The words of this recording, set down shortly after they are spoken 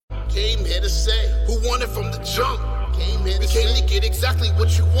Came here to say who won it from the jump. Came here to say to get exactly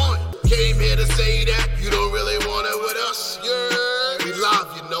what you want. Came here to say that you don't really want it with us. Yeah, we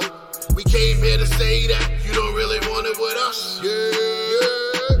live, you know. We came here to say that you don't really want it with us.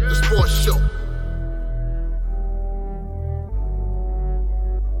 Yeah, the sports show.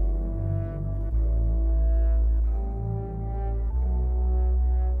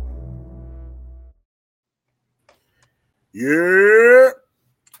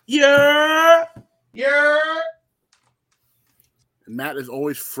 Yeah. And Matt is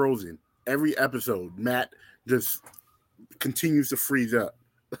always frozen. Every episode, Matt just continues to freeze up.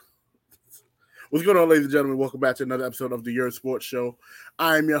 What's going on, ladies and gentlemen? Welcome back to another episode of the Your Sports Show.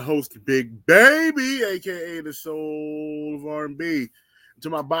 I am your host, Big Baby, a.k.a. the soul of R&B. To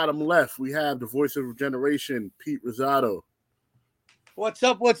my bottom left, we have the voice of a generation, Pete Rosado. What's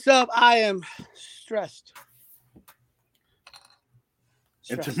up? What's up? I am stressed.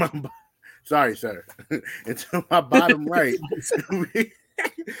 And to my sorry, sir. And to my bottom right,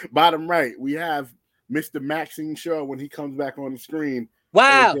 we have Mr. Maxine Shaw when he comes back on the screen.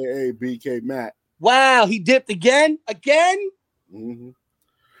 Wow. AKA BK Matt. Wow, he dipped again? Mm-hmm.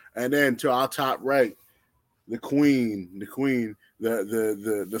 And then to our top right, the queen,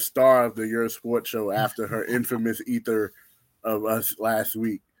 the star of the Your Sports Show after her infamous ether of us last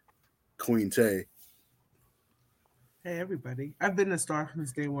week, Queen Tay. Hey everybody! I've been a star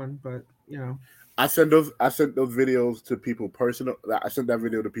since day one, but you know, I sent those videos to people personal. I sent that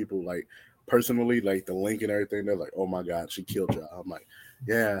video to people like personally, like the link and everything. They're like, "Oh my God, she killed y'all." I'm like,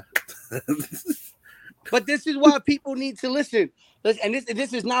 "Yeah." But this is why people need to listen. And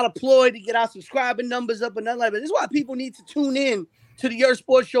this is not a ploy to get our subscriber numbers up and nothing like that. This is why people need to tune in to the Your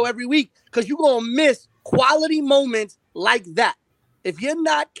Sports Show every week, because you're gonna miss quality moments like that. If you're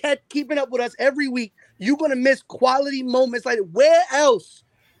not keeping up with us every week, you're going to miss quality moments like that. Where else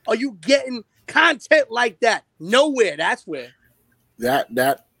are you getting content like that? Nowhere. That's where.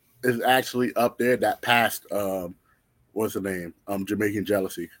 That is actually up there. That passed, what's the name? Jamaican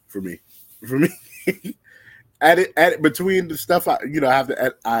Jealousy for me. edit between the stuff, I have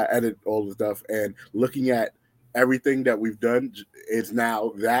to edit all the stuff, and looking at everything that we've done, it's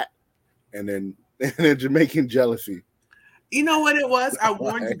now that, and then Jamaican Jealousy. You know what it was? I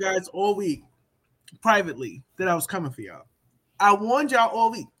warned you guys all week privately that I was coming for y'all. I warned y'all all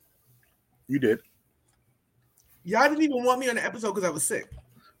week. You did. Y'all didn't even want me on the episode because I was sick.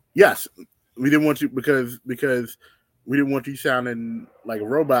 Yes, we didn't want you because we didn't want you sounding like a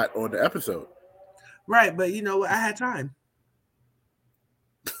robot on the episode. Right, but you know what? I had time.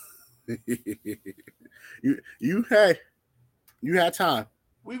 you had time.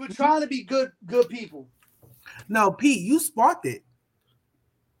 We were trying to be good people. No, Pete, you sparked it.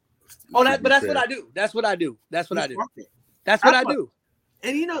 Oh, but that's what I do. That's what I do. That's what I do.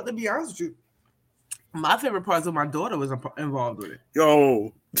 And you know, to be honest with you, my favorite part is when my daughter was involved with it.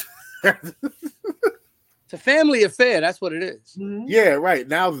 Yo. It's a family affair. That's what it is. Mm-hmm. Yeah, right.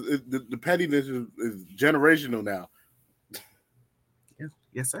 Now the pettiness is generational now.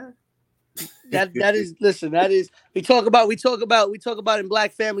 Yes, sir. That is. Listen, that is. We talk about in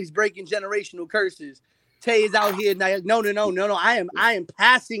black families breaking generational curses. Tay is out here now. No. I am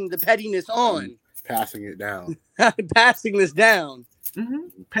passing the pettiness on. Passing it down. I'm passing this down.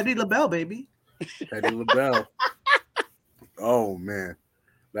 Mm-hmm. Petty LaBelle, baby. Petty LaBelle. Oh man,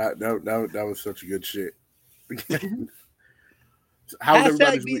 that was such a good shit. How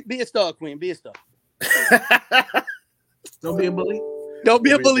be a star, queen. Be a star. Don't be a bully. Don't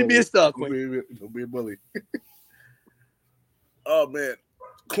be a bully. Be a star, queen. Don't be a bully. Oh man,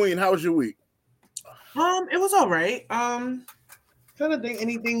 Queen, how was your week? It was all right. Trying to think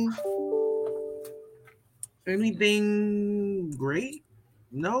anything great?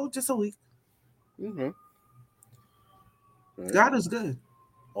 No, just a week. Mm-hmm. Right. God is good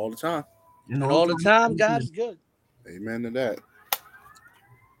all the time. And all the time, God is good. Amen to that.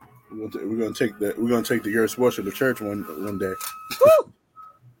 We're gonna take the Your Sports to the church one day.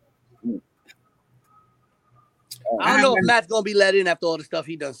 I don't know if Matt's gonna be let in after all the stuff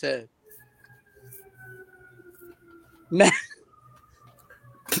he done said. Matt,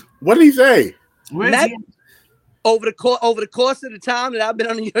 what did he say? Matt, over the course of the time that I've been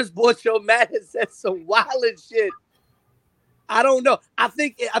on the Your Sports Show, Matt has said some wild shit. I don't know. I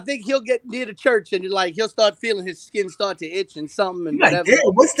think he'll get near the church and he'll start feeling his skin start to itch and something and whatever. Like,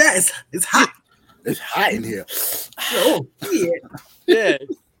 damn, what's that? It's hot. It's hot in here. Oh, yeah.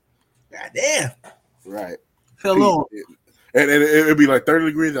 God damn. Right. Hello. And it'd be like 30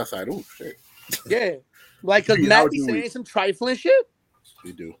 degrees outside. Oh shit. Yeah. Like, because Matt be saying some trifling shit.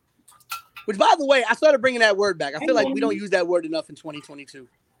 We do. Which, by the way, I started bringing that word back. I feel like we don't use that word enough in 2022.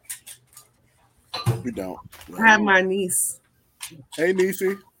 We don't. I have my niece. Hey,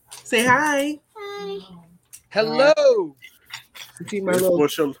 Niecy. Say hi. Hello. See my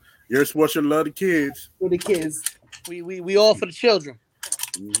little You're supposed to love the kids. for the kids. We all for the children.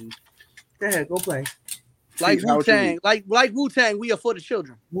 Mm-hmm. Go ahead, go play. Like Pete, how was your Wu-Tang. week? Like Wu-Tang, we are for the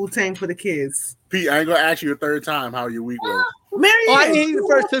children. Wu-Tang for the kids. Pete, I ain't gonna ask you a third time how your week was. Marianne, Oh, I didn't hear you the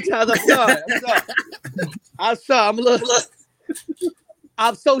first 2 times. I'm sorry. I'm a little.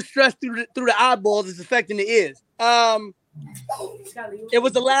 I'm so stressed through the eyeballs. It's affecting the ears. It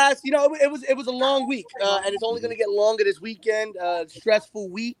was the last. It was a long week, and it's only gonna get longer this weekend. Stressful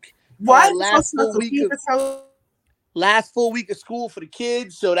week. what? Last full week of school for the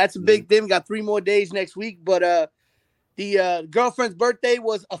kids, so that's a big thing. We got 3 more days next week, but the girlfriend's birthday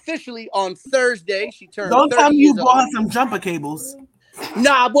was officially on Thursday. She turned. Don't 30 tell me years you bought old. her some jumper cables.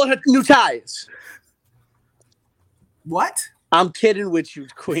 Nah, I bought her new tires. What? I'm kidding with you,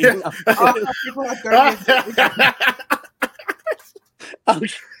 Queen.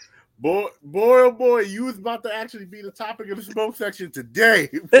 Boy, oh boy, you was about to actually be the topic of the smoke section today.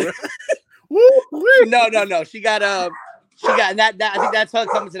 No. She got that. I think that's her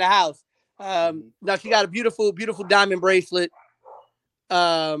coming to the house. No, she got a beautiful diamond bracelet.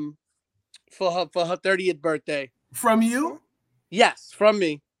 For her 30th birthday. From you? Yes, from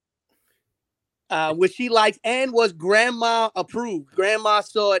me. Which she liked and was grandma approved. Grandma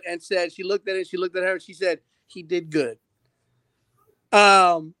saw it and said she looked at it. She looked at her and she said he did good.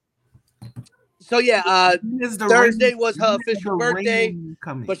 So yeah, Thursday was her official birthday,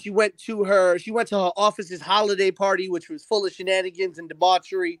 but she went to her office's holiday party, which was full of shenanigans and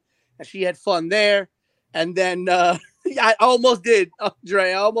debauchery, and she had fun there. And then I almost did,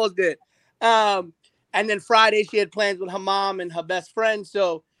 Dre. I almost did. And then Friday she had plans with her mom and her best friend.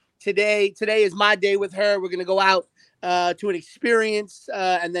 So today is my day with her. We're gonna go out to an experience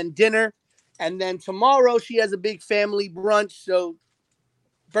and then dinner, and then tomorrow she has a big family brunch. So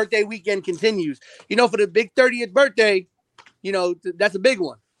birthday weekend continues. For the big 30th birthday, that's a big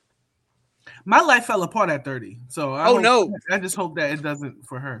one. My life fell apart at 30, so I just hope that it doesn't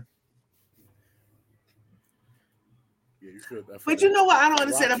for her. Yeah, you should. But you know what I don't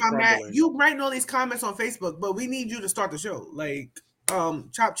understand about Matt? You writing all these comments on Facebook, but we need you to start the show. Like,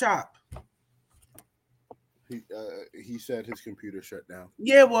 chop. He said his computer shut down.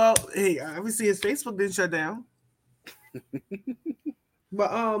 Yeah, well, hey, obviously his Facebook didn't shut down. But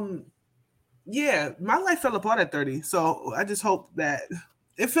yeah, my life fell apart at 30. So I just hope that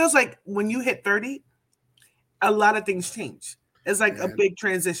it feels like when you hit 30, a lot of things change. It's like a big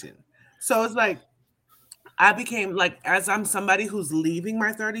transition. So it's like I became like, as I'm somebody who's leaving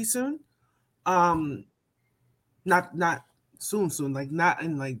my 30s soon, not soon, like not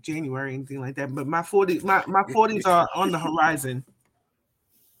in like January or anything like that, but my 40s are on the horizon.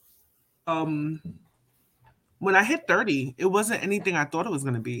 When I hit 30, it wasn't anything I thought it was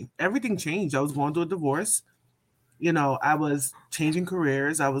going to be. Everything changed. I was going through a divorce. I was changing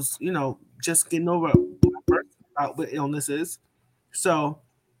careers. I was, just getting over out with illnesses. So,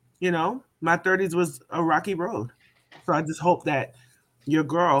 my 30s was a rocky road. So I just hope that your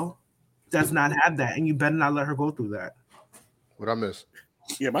girl does not have that, and you better not let her go through that. What I miss?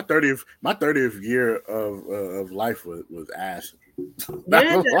 Yeah, my 30th year of life was ass.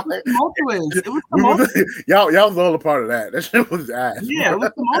 Yeah, it was tumultuous. It was tumultuous. Y'all was all a part of that. That shit was ass. Yeah, it was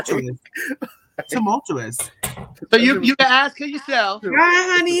tumultuous. So you can ask her yourself.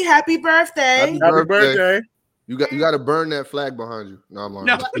 Hi, honey. Happy birthday. Happy birthday. You got to burn that flag behind you. No, I'm lying.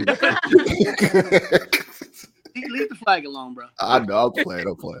 No. Leave the flag alone, bro. I know. I'll play.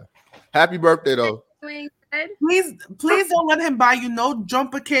 Happy birthday, though. Please don't let him buy you no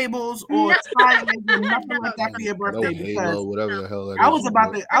jumper cables or tires or nothing like that for your birthday. Halo, whatever the hell that I was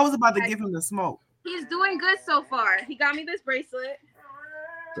about to give him the smoke. He's doing good so far. He got me this bracelet.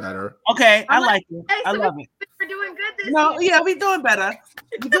 Better. Okay, I like it. Hey, I love it. We're doing good this year. Yeah, we doing better.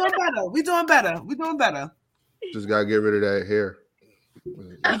 We doing better. Just gotta get rid of that hair.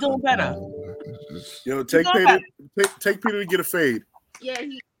 We doing better. Yo, take Peter to get a fade. Yeah,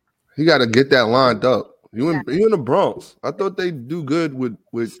 he got to get that lined up. You in the Bronx? I thought they do good with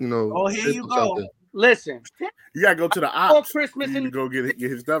Oh, here you go. Listen, you gotta go to the ops for Christmas and go get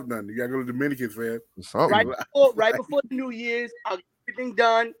his stuff done. You gotta go to Dominicans, man. Right before the New Year's, I'll get everything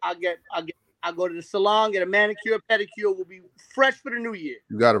done. I'll go to the salon, get a manicure, pedicure. We'll be fresh for the New Year.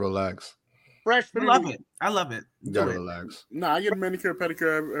 You gotta relax. Fresh for the New Year. Year. I love it. You gotta relax. Nah, I get a manicure,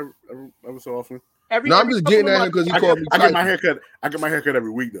 pedicure every so often. I'm just getting at him because he called me. I get my haircut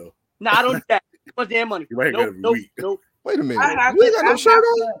every week though. No, I don't do that. Too much damn money. Nope. Wait a minute. You ain't got no shirt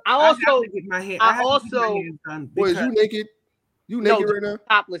on? I also get my hair. I also Boy, is you naked? You naked right now?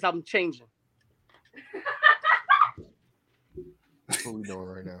 Topless. I'm changing. That's what we doing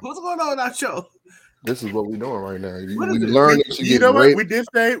right now. What's going on in our show? This is what we doing right now. What We is it? learn that you You get know what? raped. We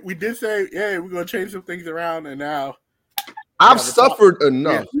did say, yeah, we're gonna change some things around, and now I've have a suffered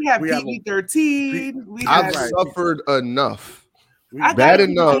enough. We have We have a- PG-13. We I've have. Right. suffered enough. we, I Bad gotta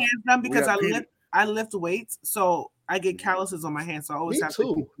keep my enough. hands done because We have I lift weights, so I get calluses on my hands. So I always Me have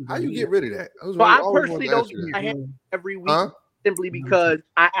too. to. How you get rid of that? So I always personally wanted to don't ask you get that. my hands every week Huh? simply because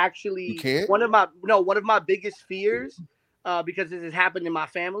I actually You can't? one of my biggest fears, because this has happened in my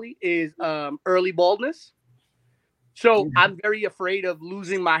family, is early baldness. So I'm very afraid of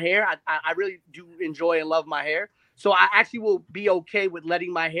losing my hair. I really do enjoy and love my hair. So I actually will be okay with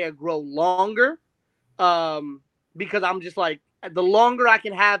letting my hair grow longer, because I'm just like, the longer I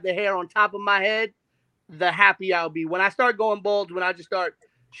can have the hair on top of my head, the happier I'll be. When I start going bald, when I just start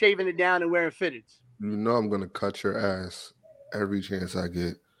shaving it down and wearing fitteds. You know I'm gonna cut your ass every chance I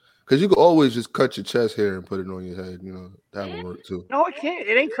get. Cause you can always just cut your chest hair and put it on your head. You know, that would work too. No, I can't.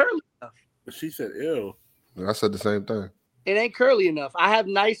 It ain't curly enough. she said, "Ew." I said the same thing. It ain't curly enough. I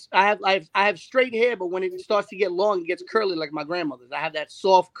have straight hair, but when it starts to get long, it gets curly like my grandmother's. I have that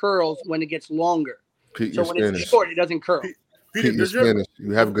soft curls when it gets longer. Pete, So you're when Spanish. it's short, it doesn't curl. Peter, Pete, you're does your- Spanish.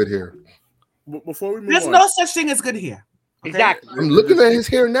 You have good hair. before we move There's on, no such thing as good hair. Okay? Exactly. I'm looking at his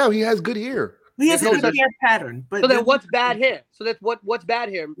hair now. He has good hair. He has a There's no good hair pattern. But So then there's- what's bad hair? So that's what's bad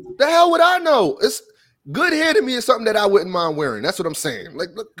hair? The hell would I know? It's good hair to me is something that I wouldn't mind wearing. That's what I'm saying. Like,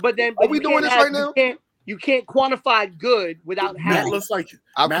 look, But then Are we doing this right now? You can't quantify good without Matt having. looks like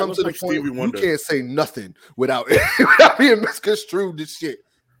I've Matt come looks to the like point Stevie you Wonder. can't say nothing without, without being misconstrued this shit.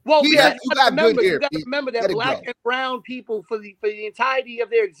 Well, You because got good hair, you got to Pete. remember that Let it black go. and brown people for the entirety of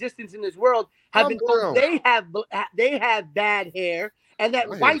their existence in this world have I'm been told brown. they have bad hair, and that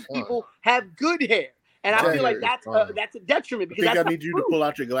My hair's white fine. people have good hair. And My I feel like hair is fine. that's a detriment I because think that's I need you to not true. pull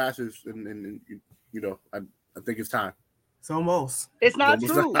out your glasses and you know, I think it's time. It's almost. It's not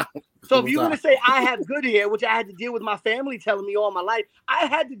Almost true. time. So if Almost you're time. gonna say I have good hair, which I had to deal with my family telling me all my life, I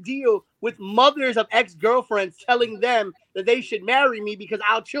had to deal with mothers of ex-girlfriends telling them that they should marry me because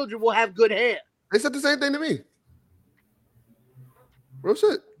our children will have good hair. They said the same thing to me. Real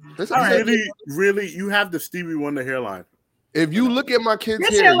shit. They said All the right. same thing. Really, you have the Stevie Wonder hairline. If you look at my kids'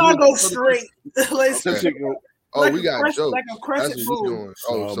 This hair, hairline you- goes straight. Like, Okay. Oh, like we a got crescent- jokes. like a That's crescent what moon. we doing.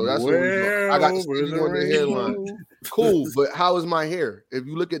 Oh, so that's what we doing. I got the Somewhere Stevie over Wonder the hairline. rainbow. Cool, but how is my hair? If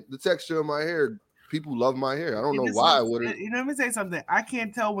you look at the texture of my hair, people love my hair. I don't know why. What it, You know, let me say something. I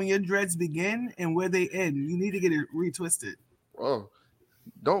can't tell when your dreads begin and where they end. You need to get it retwisted. oh,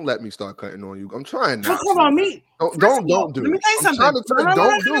 don't let me start cutting on you. I'm trying So not come to. on, me. Don't First of all, do let me it. tell you I'm something. trying to tell you,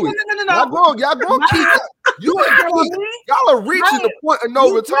 don't do it. No. Y'all going keep you and Come on, Keith. me. Y'all are reaching the point of no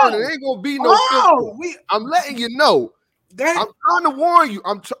You return. know. It ain't gonna be no Oh, fix. I'm letting you know. that, I'm trying to warn you.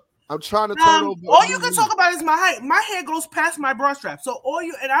 I'm trying to turn over. all you can talk about is my height. My hair goes past my bra strap. So all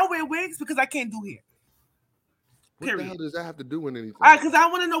you and I wear wigs because I can't do hair. What the hell Period. does that have to do with anything? All right, because I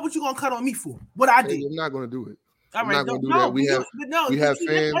want to know what you're gonna cut on me for. What I Hey, did. I'm not gonna do it. All I'm right, not gonna do no, that. We have see,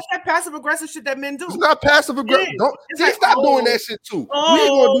 fans. That's that passive aggressive shit that men do. It's not passive aggressive. Yeah. Don't It's see, like, stop doing oh, that shit too. We ain't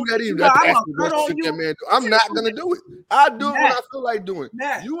oh, gonna do that either. no, That I'm passive gonna cut aggressive on shit you. that man do. I'm not gonna do it. I do it when Matt. I feel like doing.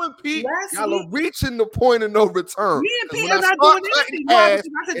 Matt, You and Pete, last y'all are week- reaching the point of no return. Me and 'Cause Pete when are I not start doing cutting anything. Why? ass,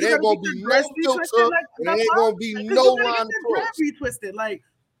 Because I could it do ain't that gonna to be get no dress retwisted filter, like and the it ain't fuck? gonna be Because no you gotta line get that dread cross. retwisted. Like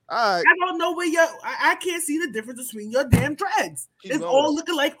All right, I don't know where I can't see the difference between your damn dreads. Keep It's going. all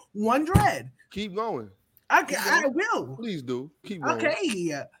looking like one dread. keep going. I will. Please do. Keep going.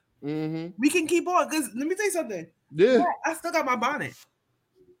 Okay, Mm-hmm. we can keep on. Cause let me tell you something. Yeah. I still got my bonnet.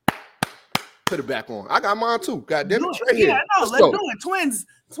 Put it back on. I got mine too. God damn it. Do It's it. right here. Yeah, I know. Let's Let's go. do it. Twins,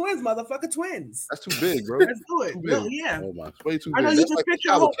 motherfucker, twins. That's too big, bro. Let's do it. Too No, big. yeah. Oh my! It's way too I know big. you That's can like fit a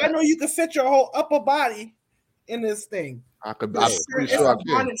your whole. shower I know you can fit your whole upper body in this thing. cap. I'm It's pretty a sure I can.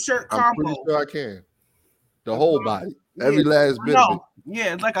 bonnet shirt I'm combo. pretty sure I can. The whole body. Yeah. Every last bit of it. No,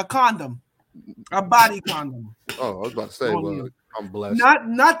 yeah, it's like a condom, a body condom. Oh, I was about to say, Oh, well, yeah. I'm blessed.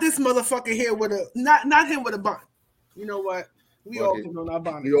 Not this motherfucker here with a not him with a bonnet. You know what? We Well, all he- put on our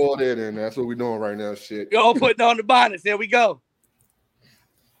bonnet. We all there then. That's what we're doing right now. Shit. You're all putting on the bonnets. There we go.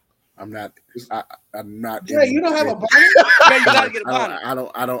 I'm not. I'm not. Yeah, you don't have a bonnet. Yeah, you gotta get a bonnet.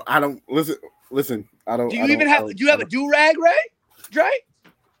 I don't. Listen. I don't. Do I you don't- even I have? don't- Do you have I a don't- do rag, Ray? Dre?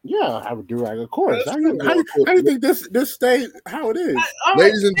 Yeah, I have a do rag, of course. That's How you think this stays how it is? All right,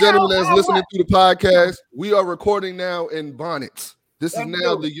 Ladies and gentlemen, that's now, listening to the podcast, we are recording now in bonnets. This is Let's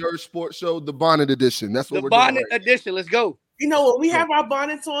now do the Your Sports Show, the bonnet edition. That's what The we're bonnet doing. Right. edition. Let's go. You know what? We have our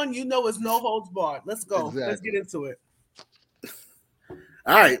bonnets on. You know it's no holds barred. Let's go. Let's Exactly. get into it.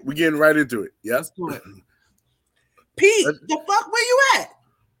 All right, we're getting right into it. Yes. Let's do it. Pete, Let's- the fuck? Where you at?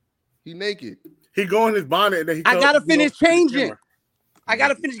 He naked. He go in his bonnet and then he. I gotta goes finish to the changing. camera. I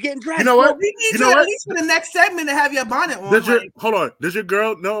gotta finish getting dressed. You know what? We need You you know at what? least for the next segment to have your bonnet on. Does your like- hold on? Does your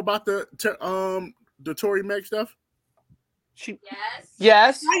girl know about the Tory Meg stuff?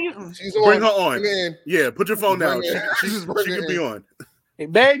 Yes. How you- She's Bring on. her on. Man, Yeah, put your phone down. Bring She, it. she, Just she bring can it be in. on. Hey,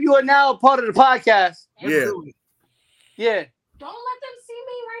 babe, you are now a part of the podcast. Yeah. Yeah. Don't let them see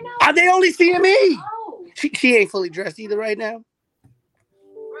me right now. Are they only seeing me? Oh, She ain't fully dressed either right now.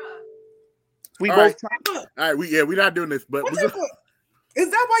 bruh. We All both All right, we're not doing this, but What's we that for? Is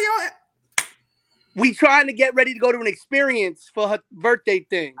that why we trying to get ready to go to an experience for her birthday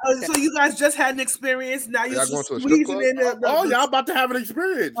thing. y'all? So you guys just had an experience. Now you're Y'all going to a strip squeezing club? in oh, y'all about to have an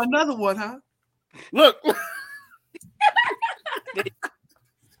experience. another one, huh? Look,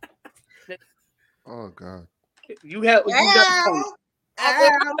 oh God. You got Ow.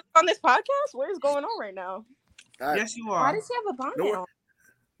 On this podcast? What is going on right now? all right, Yes, you Why are. does he have a bonnet Don't on?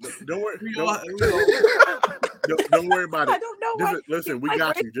 don't worry, We don't, are- don't worry about I it. don't know why. Listen, we I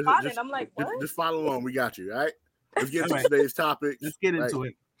got break you. Just, bonnet. just, I'm like, what? just follow along. We got you. All right. Let's get to All right. today's topic. Let's get into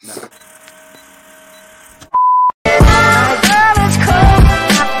it.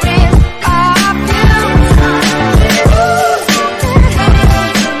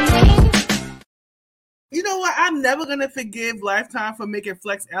 You know what? I'm never gonna forgive Lifetime for making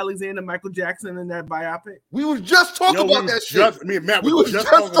Flex Alexander Michael Jackson in that biopic. We was just talking Yo, about we that was shit. just, me and Matt We was was just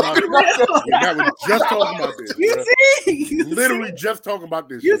just talking about talking this. about Yeah, Matt was just talking about this. You bro. see? You Literally see? just talking about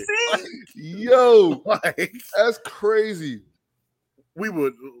this. You shit. see? Yo, Like, that's crazy. we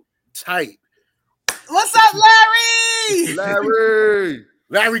were tight. What's up, Larry? Larry.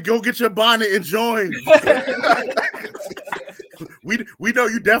 Larry, go get your bonnet and join. we know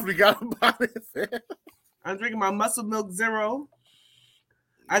you definitely got a bonnet. I'm drinking my Muscle Milk Zero.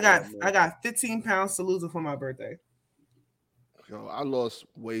 I got 15 pounds to lose for my birthday. Yo, I lost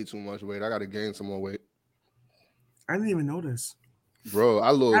way too much weight. I gotta gain some more weight. I didn't even notice. Bro, I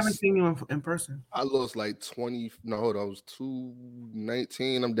I haven't lost seen you in person. I lost like 20. No, hold on. I was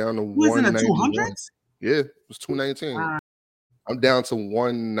 219. I'm down to Who is in the 191. 200s? Yeah, it was 219. Wow. I'm down to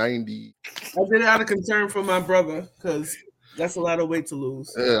 190. I did it out of concern for my brother because that's a lot of weight to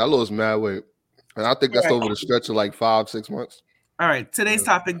lose. Yeah, I lost mad weight. And I think that's Right. over the stretch of like 5-6 months. All right, today's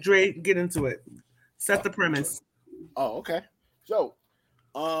topic, Dre, get into it. Set the premise. Oh, okay. So,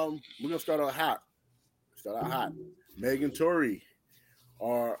 we're gonna start out hot. Meg and Tory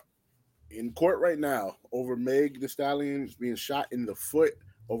are in court right now over Meg Thee Stallion being shot in the foot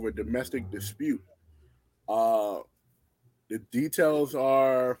over a domestic dispute. The details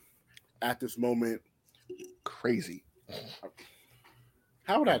are at this moment. Crazy.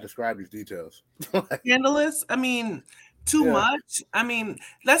 How would I describe these details? Scandalous? I mean, too Yeah. much? I mean,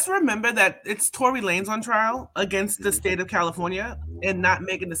 let's remember that it's Tory Lanez on trial against the state of California and not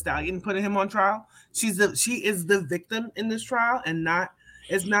Megan Thee Stallion putting him on trial. She is the victim in this trial and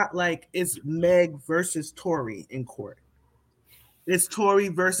it's not like it's Meg versus Tory in court. It's Tory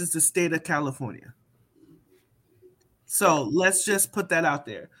versus the state of California. So let's just put that out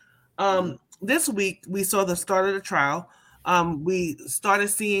there. This week we saw the start of the trial. We started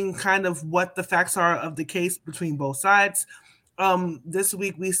seeing kind of what the facts are of the case between both sides. This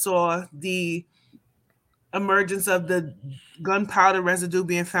week we saw the emergence of the gunpowder residue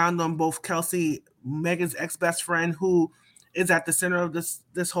being found on both Kelsey, Megan's ex-best friend, who is at the center of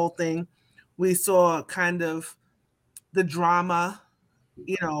this whole thing. We saw kind of the drama,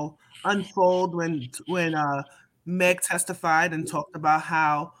 unfold when Meg testified and talked about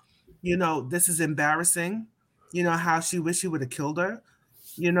how, this is embarrassing. How she wished she would have killed her,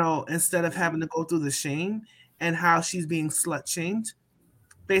 instead of having to go through the shame, and how she's being slut shamed,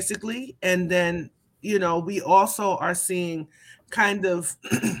 basically. And then, we also are seeing kind of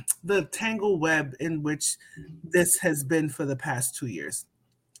the tangle web in which this has been for the past 2 years.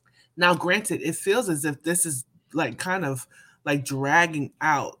 Now, granted, it feels as if this is like kind of like dragging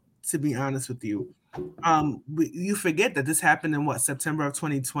out, to be honest with you. You forget that this happened in September of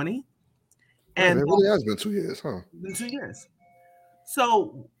 2020. And it really has been 2 years, huh? Been 2 years.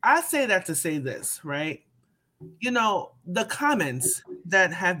 So I say that to say this, right? The comments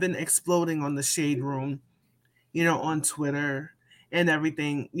that have been exploding on the Shade Room, on Twitter and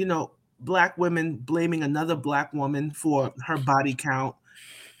everything, Black women blaming another Black woman for her body count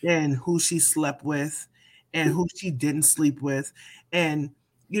and who she slept with and who she didn't sleep with. And,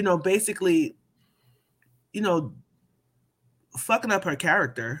 basically, fucking up her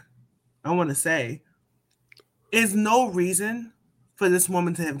character, I want to say, is no reason for this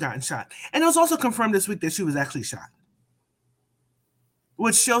woman to have gotten shot. And it was also confirmed this week that she was actually shot,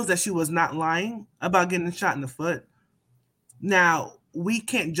 which shows that she was not lying about getting shot in the foot. Now, we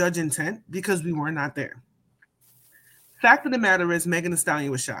can't judge intent because we were not there. Fact of the matter is, Megan Thee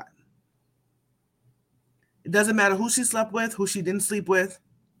Stallion was shot. It doesn't matter who she slept with, who she didn't sleep with,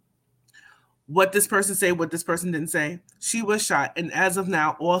 what this person said, what this person didn't say. She was shot, and as of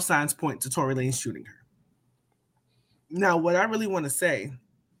now, all signs point to Tory Lanez shooting her. Now, what I really want to say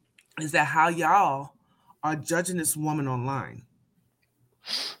is that how y'all are judging this woman online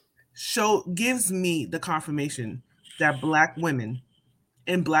gives me the confirmation that Black women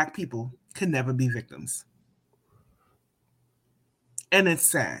and Black people can never be victims. And it's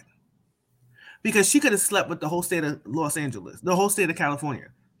sad. Because she could have slept with the whole state of Los Angeles, the whole state of California.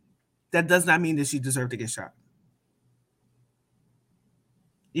 That does not mean that she deserved to get shot.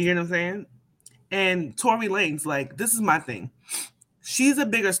 You get what I'm saying? And Tory Lanez, like, this is my thing. She's a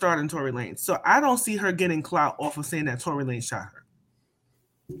bigger star than Tory Lanez. So I don't see her getting clout off of saying that Tory Lanez shot her.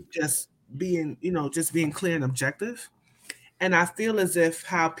 Just being clear and objective. And I feel as if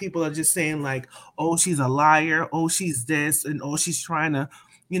how people are just saying, like, oh, she's a liar, oh, she's this, and oh, she's trying to,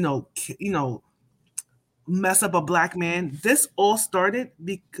 mess up a Black man. This all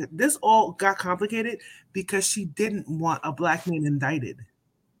got complicated because she didn't want a Black man indicted.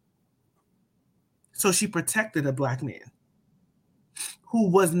 So she protected a Black man who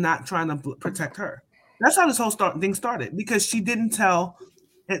was not trying to protect her. That's how this whole thing started, because she didn't tell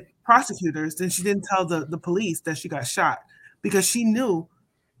prosecutors, and she didn't tell the police that she got shot, because she knew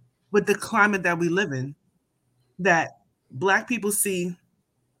with the climate that we live in that Black people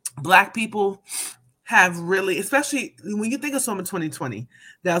have really, especially when you think of summer 2020,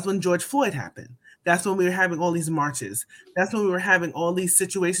 that was when George Floyd happened. That's when we were having all these marches. That's when we were having all these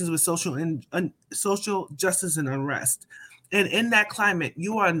situations with social justice and unrest. And in that climate,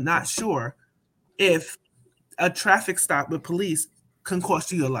 you are not sure if a traffic stop with police can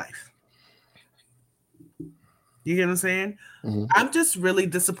cost you your life. You get what I'm saying? Mm-hmm. I'm just really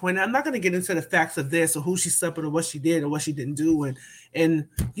disappointed. I'm not going to get into the facts of this or who she slept with or what she did or what she didn't do. And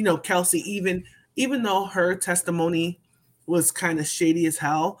Kelsey, even though her testimony was kind of shady as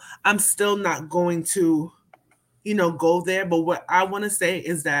hell, I'm still not going to, go there. But what I want to say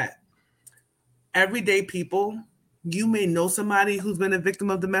is that everyday people, you may know somebody who's been a victim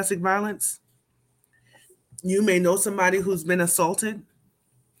of domestic violence. You may know somebody who's been assaulted,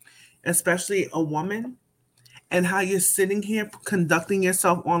 especially a woman, and how you're sitting here conducting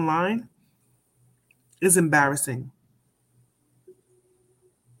yourself online is embarrassing.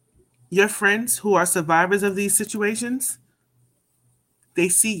 Your friends who are survivors of these situations, they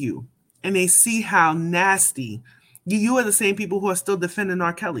see you and they see how nasty. You are the same people who are still defending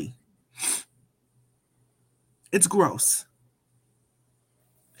R. Kelly. It's gross.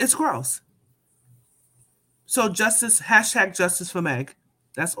 It's gross. So justice, hashtag justice for Meg.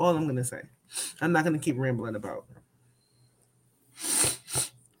 That's all I'm going to say. I'm not going to keep rambling about it.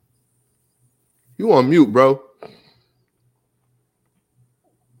 You on mute, bro.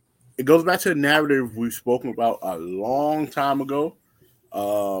 It goes back to the narrative we've spoken about a long time ago.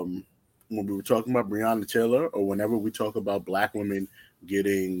 When we were talking about Breonna Taylor, or whenever we talk about Black women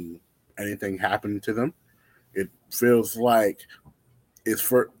getting anything happening to them, it feels like it's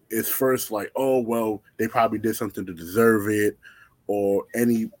first like, oh, well, they probably did something to deserve it, or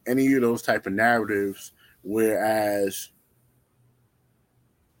any of those type of narratives. Whereas,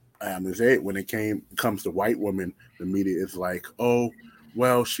 I'm gonna say it, when it comes to white women, the media is like, oh,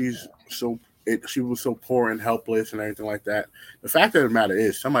 well, she was so poor and helpless and everything like that. The fact of the matter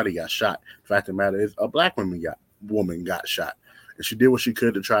is, somebody got shot. The fact of the matter is, a Black woman got shot, and she did what she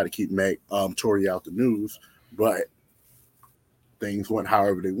could to try to keep Tory out the news, but things went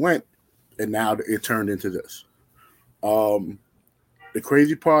however they went, and now it turned into this. The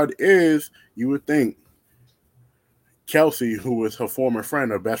crazy part is, you would think Kelsey, who was her former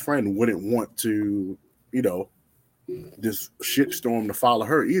friend, her best friend, wouldn't want to, this shitstorm to follow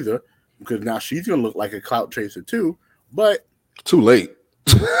her either, because now she's gonna look like a clout chaser too. But too late.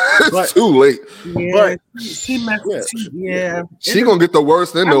 Too late. Yeah, but she gonna get the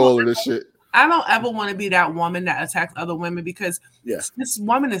worst end of all of this shit. I don't ever want to be that woman that attacks other women, because this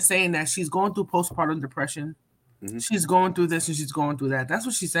woman is saying that she's going through postpartum depression. Mm-hmm. She's going through this and she's going through that. That's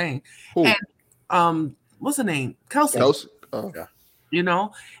what she's saying. Who? And what's her name? Kelsey. Oh. Yeah.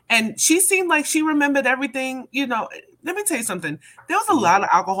 And she seemed like she remembered everything. Let me tell you something. There was a lot of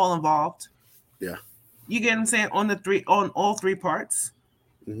alcohol involved. Yeah. You get what I'm saying? On all three parts.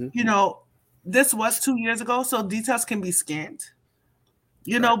 Mm-hmm. This was 2 years ago, so details can be scant.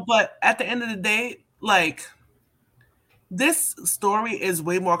 But at the end of the day, like, this story is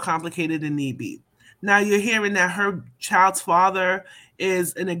way more complicated than need be. Now you're hearing that her child's father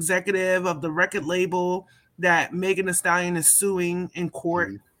is an executive of the record label that Megan Thee Stallion is suing in court.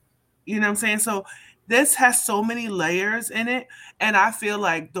 Mhm. You know what I'm saying? So this has so many layers in it, and I feel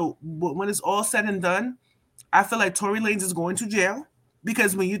like when it's all said and done, I feel like Tory Lanez is going to jail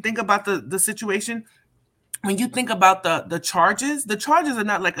because when you think about the situation, when you think about the charges are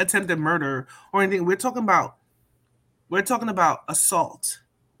not like attempted murder or anything. We're talking about assault.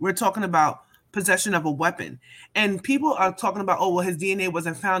 We're talking about possession of a weapon. And people are talking about, oh, well, his DNA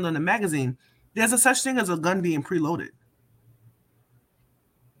wasn't found on the magazine. There's a such thing as a gun being preloaded.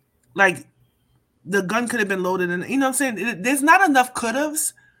 Like the gun could have been loaded, and you know what I'm saying? There's not enough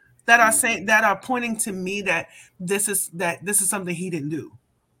could-haves that are saying that are pointing to me that this is something he didn't do.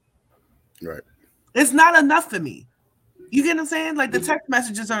 Right. It's not enough for me. You get what I'm saying? Like the text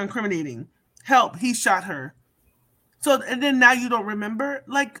messages are incriminating. Help, he shot her. So and then now you don't remember?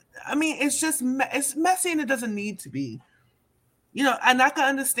 Like, I mean, it's just it's messy and it doesn't need to be. You know, and I can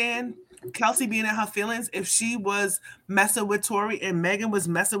understand Kelsey being in her feelings if she was messing with Tory and Megan was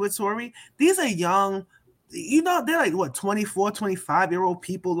messing with Tory. These are young, you know, they're like what 24, 25-year-old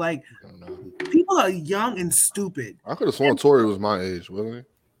people. Like people are young and stupid. I could have sworn Tory was my age, wasn't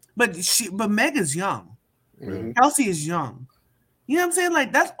he? But Megan's young. Mm-hmm. Kelsey is young. You know what I'm saying?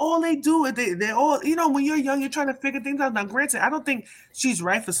 Like that's all they do. They're all, you know, when you're young, you're trying to figure things out. Now, granted, I don't think she's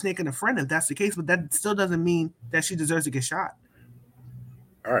right for snaking a friend if that's the case, but that still doesn't mean that she deserves to get shot.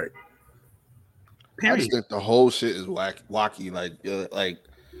 All right. Period. I just think the whole shit is wacky. Like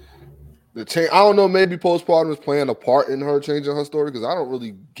the change. I don't know. Maybe postpartum is playing a part in her changing her story because I don't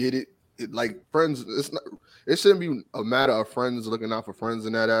really get it. Like friends, it's not. It shouldn't be a matter of friends looking out for friends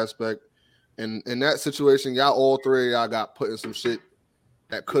in that aspect. And in that situation, y'all all three of y'all got put in some shit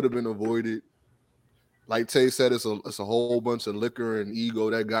that could have been avoided. Like Tay said, it's a whole bunch of liquor and ego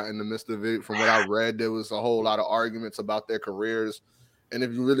that got in the midst of it. From what I read, there was a whole lot of arguments about their careers. And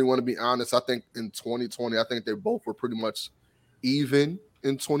if you really want to be honest, I think in 2020, I think they both were pretty much even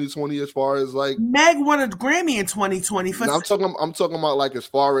in 2020 as far as like Meg won a Grammy in 2020 for. I'm talking about like as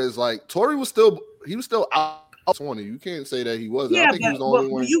far as like Tory was still out 20. You can't say that he wasn't. Yeah, I think he was the only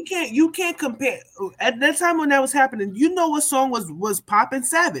one. You can't compare. At that time when that was happening, you know what song was popping?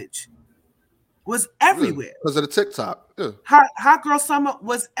 Savage was everywhere because of the TikTok. Yeah. Hot Girl Summer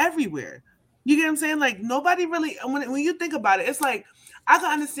was everywhere. You get what I'm saying? Like nobody really. When you think about it, it's like I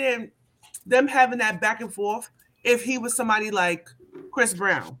can understand them having that back and forth if he was somebody like Chris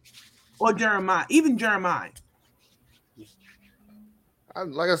Brown or Jeremiah, even Jeremiah.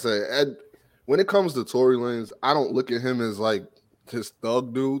 Like I said, when it comes to Tory Lanez, I don't look at him as like his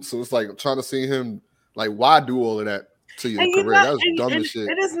thug dude. So it's like trying to see him like, why do all of that to your career? That's dumb as shit.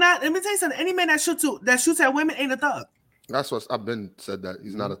 It is not. Let me tell you something. Any man that shoots at women ain't a thug. That's what I've been said that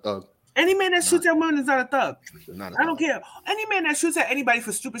he's not a thug. Any man that shoots at women is not a thug. I don't care. Any man that shoots at anybody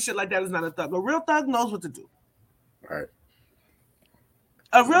for stupid shit like that is not a thug. A real thug knows what to do. All right.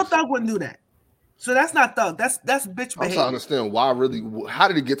 A real thug wouldn't do that. So that's not thug. That's bitch behavior. I'm trying to understand how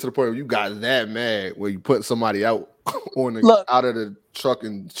did it get to the point where you got that mad where you put somebody out out of the truck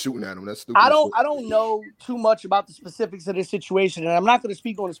and shooting at him? That's stupid. I don't know too much about the specifics of this situation, and I'm not going to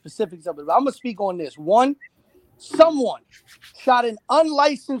speak on the specifics of it, but I'm going to speak on this. One, someone shot an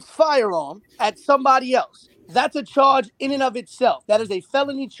unlicensed firearm at somebody else. That's a charge in and of itself. That is a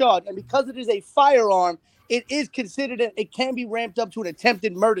felony charge, and because it is a firearm, it is considered it can be ramped up to an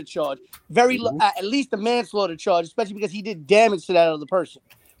attempted murder charge, at least a manslaughter charge, especially because he did damage to that other person,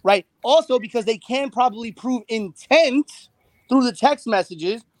 right? Also, because they can probably prove intent through the text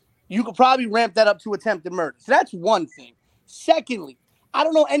messages, you could probably ramp that up to attempted murder. So that's one thing. Secondly, I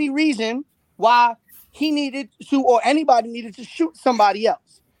don't know any reason why he needed to or anybody needed to shoot somebody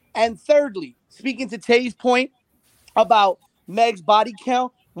else. And thirdly, speaking to Tay's point about Meg's body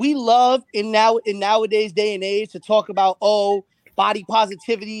count, we love in nowadays day and age to talk about body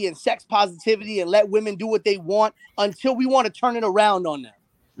positivity and sex positivity and let women do what they want until we want to turn it around on them.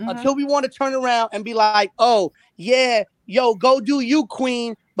 Mm-hmm. Until we want to turn around and be like, oh yeah, yo, go do you,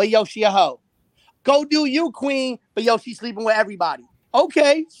 queen, but yo, she a hoe. Go do you, queen, but yo, she's sleeping with everybody.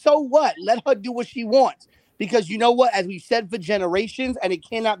 Okay, so what? Let her do what she wants. Because you know what? As we've said for generations, and it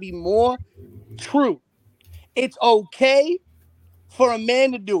cannot be more true, it's okay for a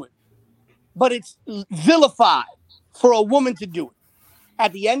man to do it, but it's vilified for a woman to do it.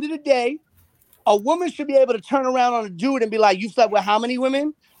 At the end of the day, a woman should be able to turn around on a dude and be like, you slept with how many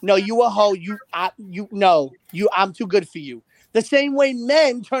women? No, you a hoe. I'm too good for you. The same way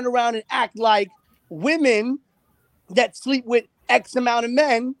men turn around and act like women that sleep with X amount of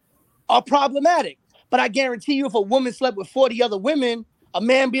men are problematic. But I guarantee you, if a woman slept with 40 other women, a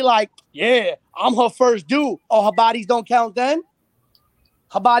man be like, yeah, I'm her first dude. Oh, her bodies don't count then?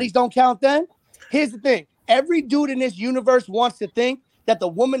 Her bodies don't count then? Here's the thing. every dude in this universe wants to think that the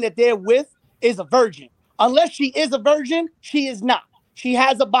woman that they're with is a virgin. Unless she is a virgin, she is not. She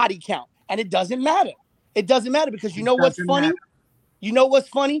has a body count, and it doesn't matter. It doesn't matter because you know what's funny? You know what's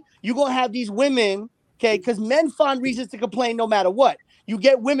funny? You're going to have these women, okay, because men find reasons to complain no matter what. You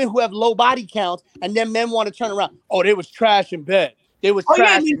get women who have low body counts, and then men want to turn around. Oh, they was trash in bed. They was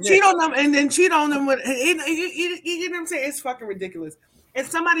trash in cheat on them, and then cheat on them with, you know what I'm saying? It's fucking ridiculous. And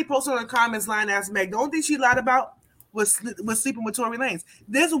somebody posted on the comments line, asked Meg, the only thing she lied about was sleeping with Tory Lanez.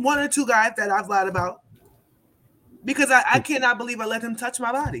 There's one or two guys that I've lied about because I cannot believe I let him touch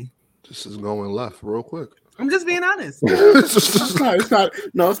my body. This is going left real quick. I'm just being honest. It's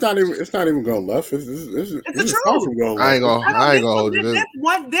not even going left. It's the truth. From going left. I ain't gonna hold you.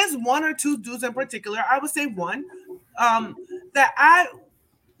 There's one or two dudes in particular. I would say one that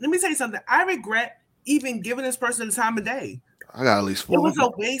let me tell you something. I regret even giving this person the time of day. I got at least 4. It was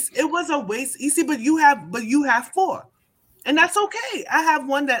a waste. You see, but you have 4. And that's okay. I have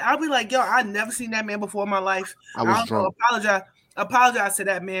one that I'll be like, yo, I've never seen that man before in my life. I was drunk. Apologize to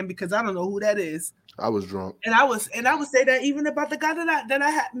that man because I don't know who that is. I was drunk. And I would say that even about the guy that I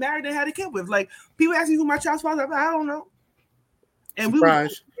had married and had a kid with. Like, people ask me who my child's father is, I don't know. And we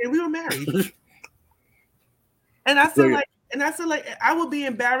were married. And I feel like I would be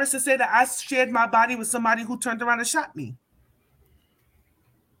embarrassed to say that I shared my body with somebody who turned around and shot me.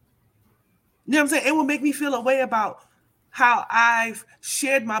 You know what I'm saying? It will make me feel a way about how I've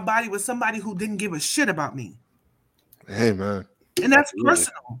shared my body with somebody who didn't give a shit about me. Hey, man. And that's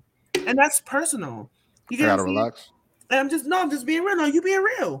personal. You gotta relax. And I'm just being real. No, you being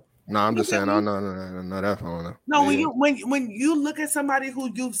real. No, I'm just saying. No, that's fine. No, when you look at somebody who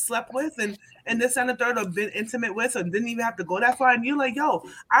you've slept with and this and the third or been intimate with or didn't even have to go that far, and you're like, yo,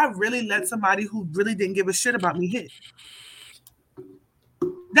 I really let somebody who really didn't give a shit about me hit.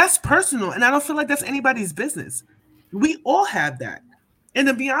 That's personal, and I don't feel like that's anybody's business. We all have that. And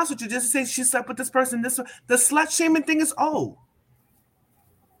to be honest with you, just to say she slept with this person, the slut shaming thing is old.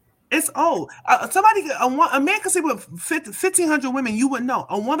 It's old. A man can sleep with 1,500 women, you wouldn't know.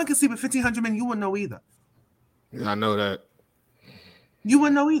 A woman can sleep with 1,500 men, you wouldn't know either. Yeah, I know that. You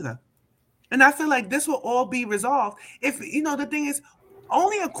wouldn't know either. And I feel like this will all be resolved if, the thing is,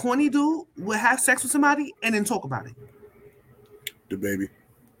 only a corny dude will have sex with somebody and then talk about it. The baby.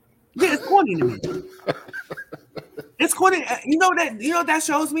 Yeah, it's corny to me. It's corny. That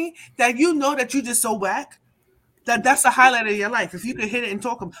shows me that that you just so whack. That's the highlight of your life. If you could hit it and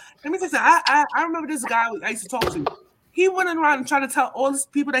talk. Let me tell you something. I remember this guy I used to talk to. He went around and tried to tell all these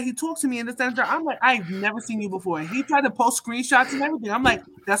people that he talked to me in the center. I'm like, I've never seen you before. He tried to post screenshots and everything. I'm like,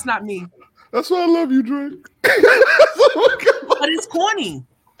 that's not me. That's why I love you, Drake. But it's corny.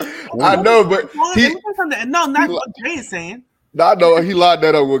 I know, but not what Dre is saying. No, he lied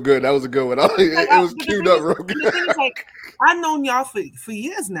that up. We're good. That was a good one. It was queued up real good. The thing is, like, I've known y'all for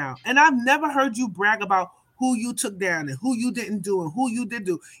years now, and I've never heard you brag about who you took down and who you didn't do and who you did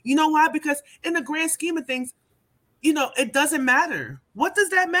do. You know why? Because in the grand scheme of things, it doesn't matter. What does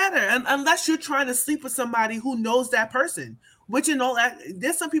that matter? Unless you're trying to sleep with somebody who knows that person, which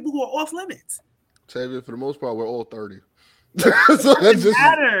there's some people who are off limits. Tavia, for the most part, we're all 30. So it doesn't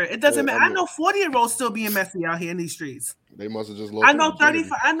matter. It doesn't matter. I know 40-year-olds still being messy out here in these streets. They must have just. I know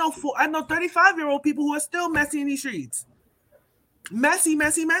 35. I know 35-year-old people who are still messy in these streets. Messy.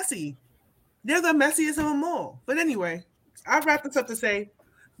 They're the messiest of them all. But anyway, I wrap this up to say,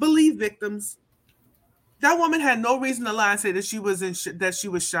 believe victims. That woman had no reason to lie and say that she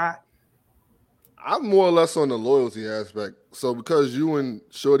was shot. I'm more or less on the loyalty aspect. So because you and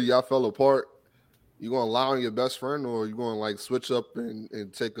Shorty y'all fell apart, you gonna lie on your best friend, or you gonna like switch up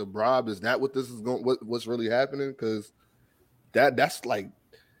and take a bribe? Is that what this is going? What's really happening? Because that's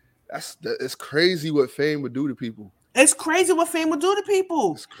it's crazy what fame would do to people. It's crazy what fame would do to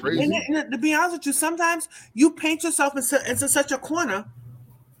people. It's crazy. And to be honest with you, sometimes you paint yourself into such a corner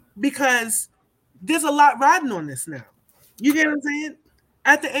because there's a lot riding on this now. You get what I'm saying?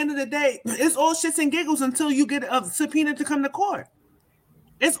 At the end of the day, it's all shits and giggles until you get a subpoena to come to court.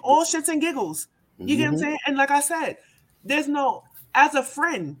 It's all shits and giggles. You get what I'm saying? And like I said, as a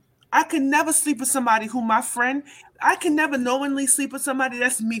friend, I could never sleep with somebody I can never knowingly sleep with somebody.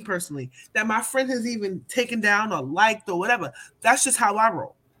 That's me personally, that my friend has even taken down or liked or whatever. That's just how I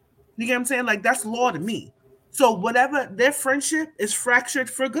roll. You get what I'm saying? Like, that's law to me. So whatever, their friendship is fractured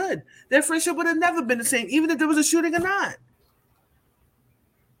for good. Their friendship would have never been the same, even if there was a shooting or not.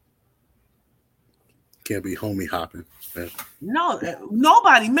 Can't be homie hopping, man. No,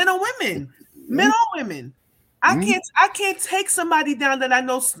 nobody, men or women. Men or women. I can't take somebody down that I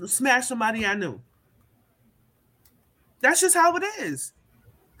know smash somebody I knew. That's just how it is.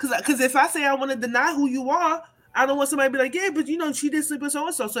 Because if I say I want to deny who you are, I don't want somebody to be like, yeah, but you know, she did sleep with so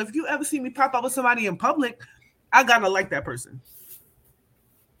and so. So if you ever see me pop up with somebody in public, I gotta like that person.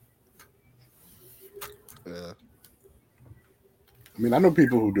 Yeah, I mean, I know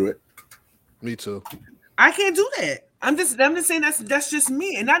people who do it. me too. I can't do that. I'm just saying that's just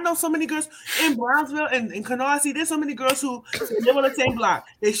me. And I know so many girls in Brownsville and in Canarsie. There's so many girls who live on the same block.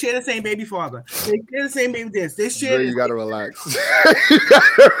 They share the same baby father. They share the same baby this. They share. Dre, you gotta relax. You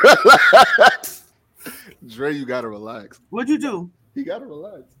gotta relax. Dre, you gotta relax. What'd you do? You gotta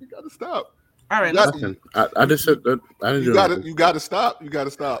relax. You gotta stop. All right, You let's gotta- I just said that I didn't do it. You gotta stop. You gotta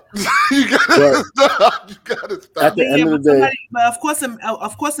stop. You gotta stop. You gotta stop. At the end of the day, but of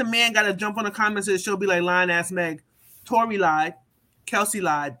course, a man got to jump on the comments of the show, be like, lying ass Meg, Tori lied, Kelsey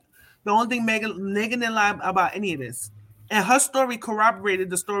lied. The only thing Megan didn't lie about any of this, and her story corroborated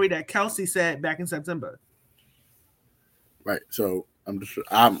the story that Kelsey said back in September. right. So I'm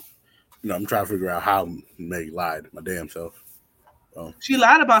trying to figure out how Meg lied my damn self. She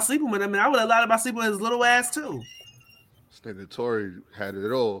lied about sleeping with him, and I would have lied about sleeping with his little ass too. This nigga Tory had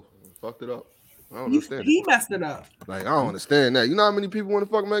it all. Fucked it up. I don't He understand it. messed it up. Like, I don't understand that. You know how many people want to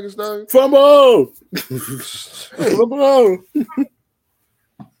fuck Megan Thee Stallion? Fumble! Fumble!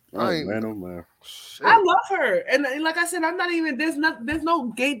 I ain't- man, oh man. Shit. I love her, and like I said, I'm not even. There's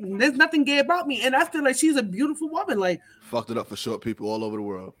nothing gay about me, and I feel like she's a beautiful woman. Like, Fucked it up for short people all over the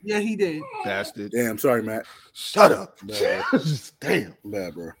world. yeah, he did. Bastard. Damn, sorry, Matt. Shut up. Bad, Damn.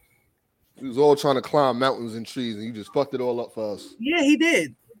 bad, bro. We was all trying to climb mountains and trees, and you just fucked it all up for us. Yeah, he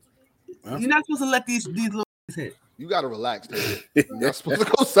did. Huh? You're not supposed to let these little hit. You gotta relax, dude. You're not supposed to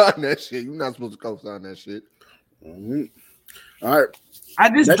co-sign that shit. You're not supposed to co-sign that shit. Mhm. All right. I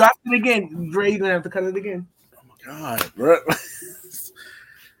just Next- dropped it again. Dre, you're gonna have to cut it again. God, bro.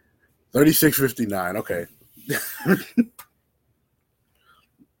 36:59. Okay.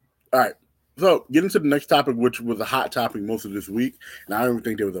 All right. So, getting to the next topic, which was a hot topic most of this week, and I don't even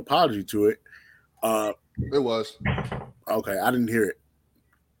think there was an apology to it. It was. Okay, I didn't hear it.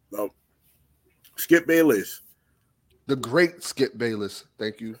 Skip Bayless. The great Skip Bayless.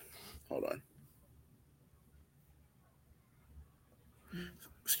 Thank you. Hold on.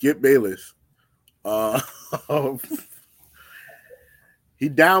 Skip Bayless. He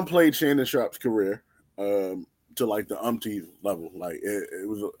downplayed Shannon Sharp's career to like the umpteenth level. Like it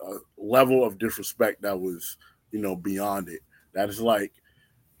was a level of disrespect that was, beyond it. That is like,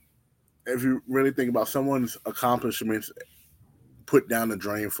 if you really think about someone's accomplishments put down the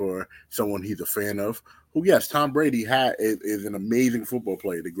drain for someone he's a fan of, who, yes, Tom Brady is an amazing football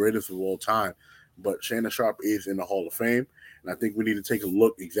player, the greatest of all time, but Shannon Sharp is in the Hall of Fame, and I think we need to take a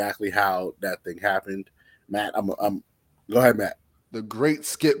look exactly how that thing happened. Matt, I'm go ahead, Matt. The great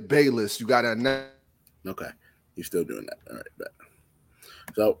Skip Bayless. You gotta announce. Okay, he's still doing that. All right, bet.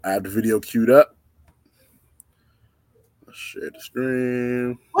 So I have the video queued up. Let's share the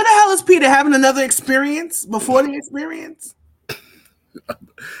stream. What the hell is Peter having another experience before the experience?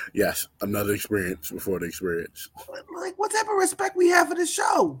 Yes, another experience before the experience. Like, what type of respect we have for the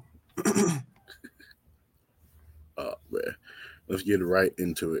show? Oh man, let's get right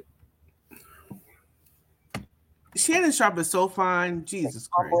into it. Shannon Sharp is so fine. Jesus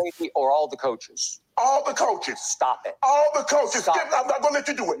Tom Christ. Brady or all the coaches? All the coaches. Stop it. All the coaches. Stop. Skip, I'm not going to let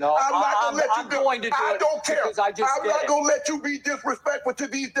you do it. No, I'm not going to let you I'm do going to do I it don't care. because I just I'm did not it. going to let you be disrespectful to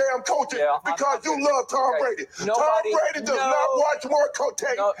these damn coaches Yeah, because you I'm- love Tom okay. Brady. Tom Nobody- Brady does not watch more coach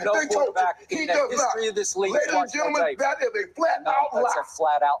tape No than coaches. quarterback He in the does not. history of this league Ladies and watched more gentlemen, tape. that is a flat No, out that's lie. a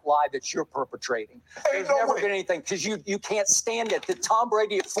flat out lie that you're perpetrating. Ain't There's no never way. been anything because you can't stand it that Tom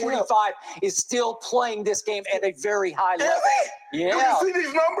Brady at 45 is still playing this game at a very high Is level. he? Yeah. Do you see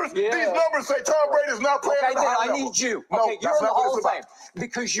these numbers? Yeah. These numbers say Tom Brady is not playing Okay, at a then high I level. need you. No, Okay, you're that's in the not what Hall it's of Fame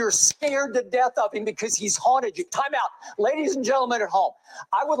because you're scared to death of him because he's haunted you. Time out. Ladies and gentlemen at home,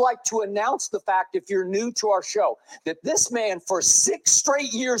 I would like to announce the fact, if you're new to our show, that this man, for 6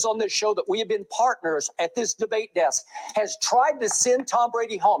 straight years on this show that we have been partners at this debate desk, has tried to send Tom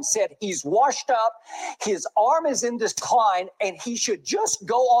Brady home, said he's washed up, his arm is in decline, and he should just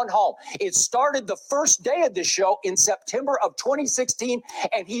go on home. It started the first day of this show in September of 2016,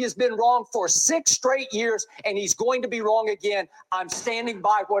 and he has been wrong for 6 straight years, and he's going to be wrong again. I'm standing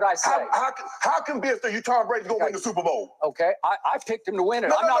by what I say. How convinced are you Tom Brady's going to win the Super Bowl? Okay, I picked him to win it.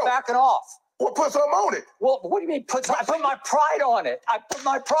 No, I'm no, not no. backing off. Well, put something on it. Well, what do you mean? I put my pride on it. I put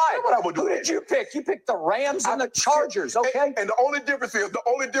my pride. That's what I would do. Who did you pick? You picked the Rams and the Chargers. Okay. And the only difference is,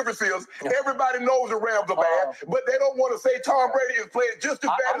 everybody knows the Rams are bad, but they don't want to say Tom Brady is playing just as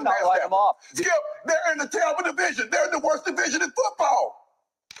bad I'm as not Matt writing them Stafford. off. Skip, they're in the Tampa division. They're in the worst division in football.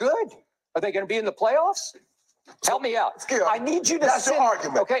 Good. Are they going to be in the playoffs? Help me out. Skip, I need you to that's your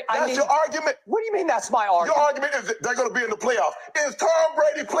argument. Okay, That's your argument. What do you mean that's my argument? Your argument is that they're going to be in the playoffs. Is Tom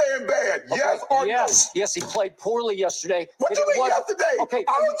Brady playing bad? Yes or no? Yes, he played poorly yesterday. What you mean yesterday? Okay,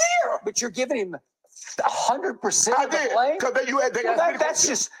 all year. But you're giving him 100% of the blame. That's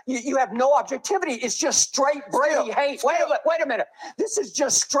just you have no objectivity. It's just straight Brady hate. Wait a minute. This is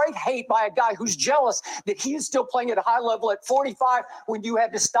just straight hate by a guy who's jealous that he is still playing at a high level at 45 when you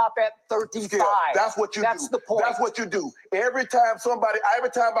had to stop at 35. That's what you do. That's the point. That's what you do. Every time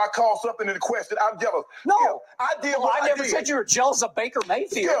I call something into question, I'm jealous. No, I did what I did. never said you were jealous of Baker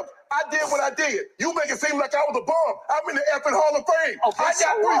Mayfield. I did what I did. You make it seem like I was a bum. I'm in the effing Hall of Fame. Okay, I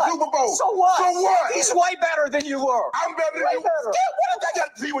got 3 Super Bowls. So what? So what? He's way better than you were. I'm better than you. Better. I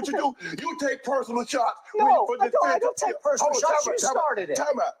got to see what you do. You take personal shots. No, I don't take personal shots. You started it.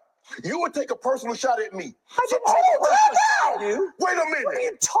 Time out. You would take a personal shot at me. I didn't take a personal shot at you. Wait a minute. What are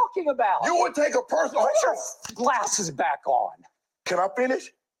you talking about? You would take a personal Put your glasses back on. Can I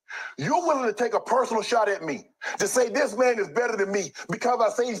finish? You're willing to take a personal shot at me to say this man is better than me because I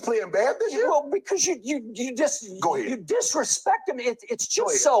say he's playing bad this year? Well, because you just go ahead. You disrespect him. It's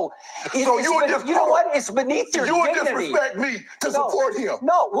just so. You know what? It's beneath your dignity. You would disrespect me to support him.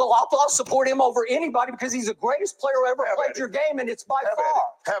 No, well, I'll support him over anybody because he's the greatest player who ever played your game, and it's by far.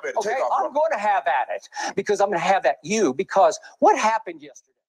 Have it. Okay, Take off, I'm going to have at it because I'm going to have at you because what happened yesterday?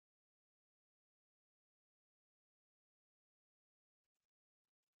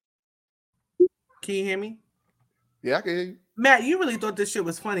 Can you hear me? Yeah, I can hear you. Matt, you really thought this shit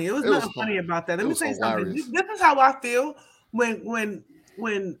was funny. It was nothing funny about that. Let me say something. This is how I feel when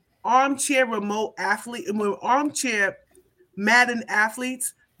armchair remote athlete, when armchair Madden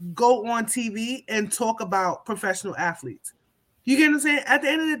athletes go on TV and talk about professional athletes. You get what I'm saying? At the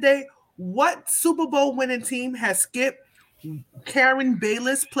end of the day, what Super Bowl winning team has Skip Karen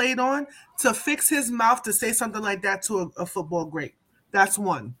Bayless played on to fix his mouth to say something like that to a football great? That's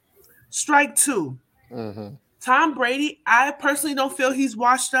one. Strike two. Mm-hmm. Tom Brady, I personally don't feel he's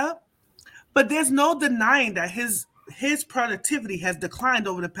washed up, but there's no denying that his productivity has declined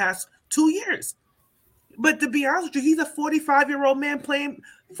over the past 2 years. But to be honest with you, he's a 45-year-old man playing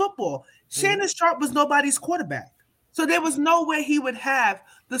football. Shannon Sharp was nobody's quarterback. So there was no way he would have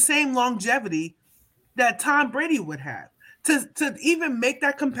the same longevity that Tom Brady would have. To even make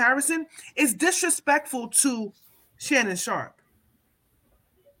that comparison is disrespectful to Shannon Sharp.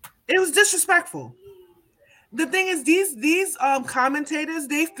 It was disrespectful. The thing is, these commentators,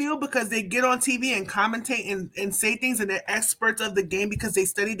 they feel because they get on TV and commentate and say things and they're experts of the game because they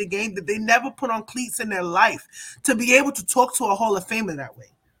study the game that they never put on cleats in their life to be able to talk to a Hall of Famer that way.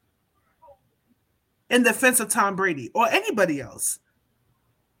 In defense of Tom Brady or anybody else.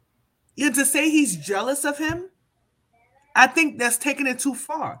 To say he's jealous of him, I think that's taking it too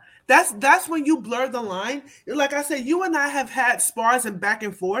far. That's when you blur the line. Like I said, you and I have had spars and back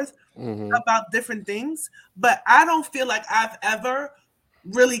and forth about different things, but I don't feel like I've ever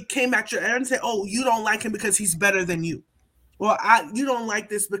really came at your end and said, "Oh, you don't like him because he's better than you," or "You don't like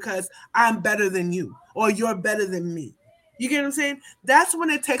this because I'm better than you," or "You're better than me." You get what I'm saying? That's when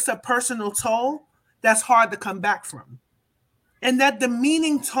it takes a personal toll that's hard to come back from, and that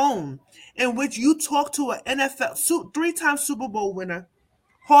demeaning tone in which you talk to an NFL 3-time Super Bowl winner,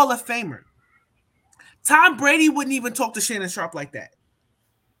 Hall of Famer. Tom Brady wouldn't even talk to Shannon Sharp like that.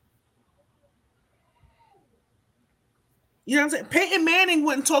 You know what I'm saying? Peyton Manning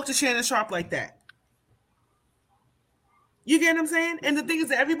wouldn't talk to Shannon Sharp like that. You get what I'm saying? And the thing is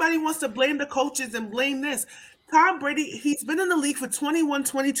that everybody wants to blame the coaches and blame this. Tom Brady, he's been in the league for 21,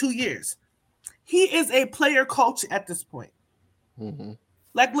 22 years. He is a player coach at this point. Mm-hmm.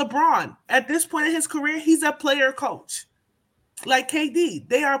 Like LeBron, at this point in his career, he's a player coach. Like KD,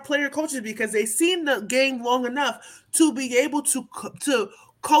 they are player coaches because they've seen the game long enough to be able to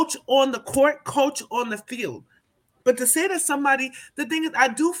coach on the court, coach on the field. But to say that somebody, the thing is, I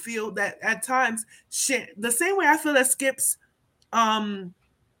do feel that at times, the same way I feel that Skip's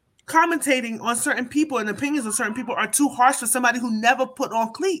commentating on certain people and opinions of certain people are too harsh for somebody who never put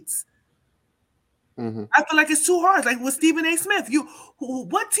on cleats. Mm-hmm. I feel like it's too hard. Like with Stephen A. Smith,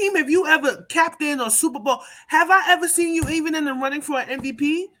 what team have you ever captained or Super Bowl? Have I ever seen you even in the running for an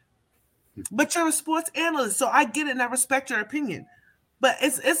MVP? But you're a sports analyst, so I get it and I respect your opinion. But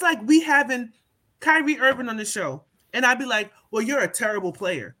it's like we having Kyrie Irving on the show, and I'd be like, "Well, you're a terrible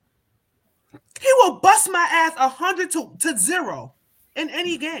player." He will bust my ass 100 to 0 in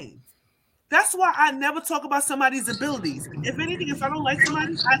any game. That's why I never talk about somebody's abilities. If anything, if I don't like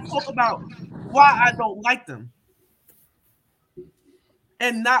somebody, I talk about why I don't like them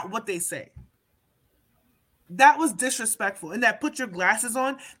and not what they say. That was disrespectful. And that put your glasses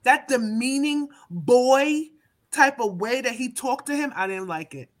on, that demeaning boy type of way that he talked to him, I didn't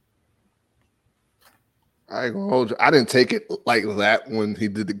like it. I ain't gonna hold you. I didn't take it like that when he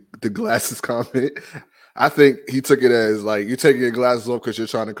did the glasses comment. I think he took it as like, you're taking your glasses off because you're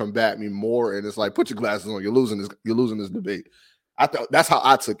trying to combat me more, and it's like, put your glasses on. You're losing this debate. I thought that's how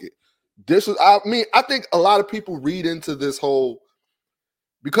I took it. I think a lot of people read into this whole,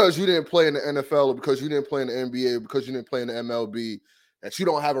 because you didn't play in the NFL or because you didn't play in the NBA, or because you didn't play in the MLB, that you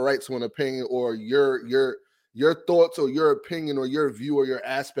don't have a right to an opinion, or your thoughts or your opinion or your view or your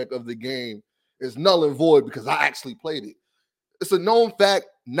aspect of the game is null and void because I actually played it. It's a known fact,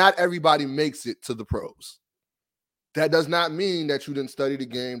 not everybody makes it to the pros. That does not mean that you didn't study the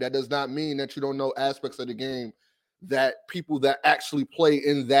game. That does not mean that you don't know aspects of the game that people that actually play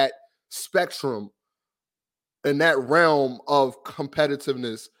in that spectrum, in that realm of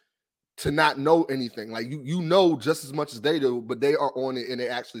competitiveness, to not know anything. Like you know just as much as they do, but they are on it and they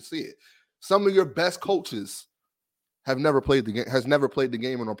actually see it. Some of your best coaches have never played the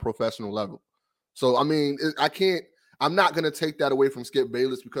game on a professional level. So, I mean, I'm not going to take that away from Skip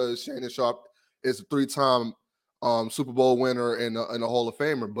Bayless because Shannon Sharpe is a 3-time Super Bowl winner and a Hall of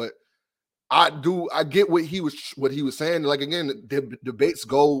Famer. But I get what he was saying. Like, again, the debates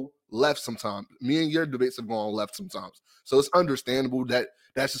go left sometimes. Me and your debates have gone left sometimes. So it's understandable that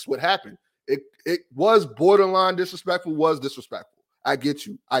that's just what happened. It was borderline disrespectful, was disrespectful. I get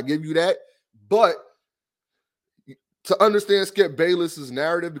you. I give you that. But to understand Skip Bayless's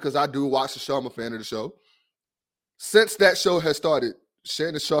narrative, because I do watch the show, I'm a fan of the show. Since that show has started,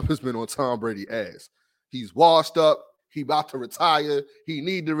 Shannon Sharpe has been on Tom Brady's ass. He's washed up. He about to retire. He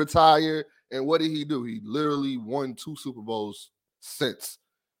need to retire. And what did he do? He literally won 2 Super Bowls since.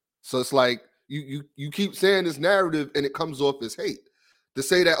 So it's like you keep saying this narrative and it comes off as hate. To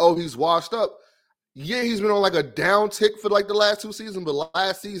say that, oh, he's washed up. Yeah, he's been on like a down tick for like the last 2 seasons, but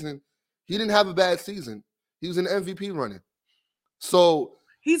last season, he didn't have a bad season. He was in the MVP running. So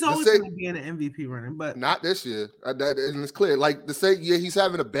he's always going to be in the MVP running, but not this year. And it's clear. Like to say, yeah, he's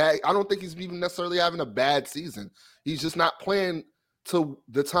having a bad. I don't think he's even necessarily having a bad season. He's just not playing to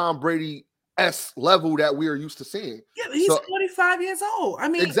the Tom Brady-esque level that we are used to seeing. Yeah, he's 45 years old. I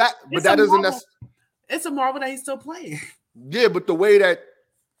mean, exactly. But that doesn't necessarily. It's a marvel that he's still playing. Yeah, but the way that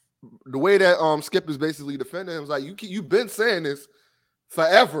Skip is basically defending him is like you've been saying this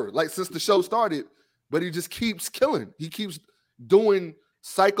forever, like since the show started. But he just keeps killing. He keeps doing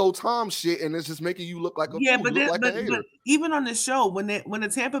psycho Tom shit, and it's just making you look like a fool, but even on the show, when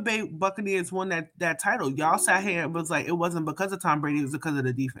the Tampa Bay Buccaneers won that title, y'all sat here and was like, it wasn't because of Tom Brady, it was because of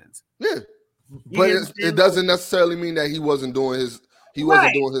the defense. Yeah, but it doesn't necessarily mean that he wasn't doing his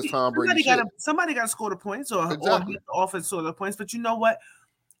Tom Brady shit. Somebody got to score the points or hit the offense score the points. But you know what?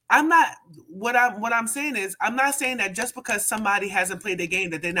 What I'm saying is, I'm not saying that just because somebody hasn't played the game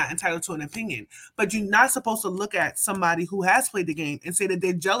that they're not entitled to an opinion. But you're not supposed to look at somebody who has played the game and say that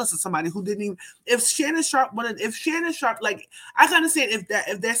they're jealous of somebody who didn't even. If Shannon Sharpe, like I kind of say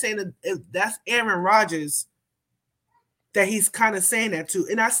if they're saying if that's Aaron Rodgers, that he's kind of saying that too,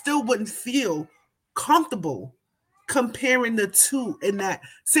 and I still wouldn't feel comfortable comparing the two and that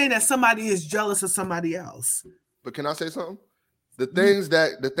saying that somebody is jealous of somebody else. But can I say something? The things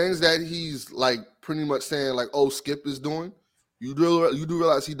that he's like pretty much saying like, oh, Skip is doing, you do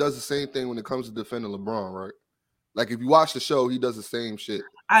realize he does the same thing when it comes to defending LeBron, right? Like if you watch the show, he does the same shit.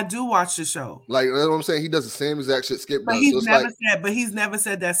 I do watch the show. Like that's what I'm saying. He does the same exact shit Skip does. He's never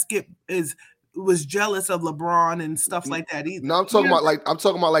said that Skip was jealous of LeBron and stuff like that either. No, I'm talking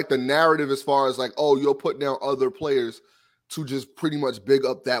about the narrative as far as like, oh, you're putting down other players to just pretty much big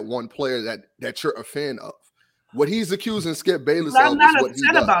up that one player that you're a fan of. What he's accusing Skip Bayless of is what he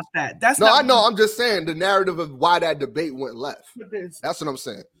does. About that. I know. I'm just saying the narrative of why that debate went left. That's what I'm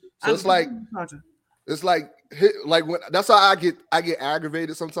saying. So it's like when that's how I get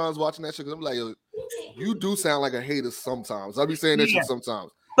aggravated sometimes watching that shit because I'm like, yo, you do sound like a hater sometimes. I'll be saying that shit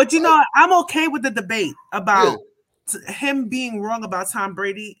sometimes. But you know, I'm okay with the debate about him being wrong about Tom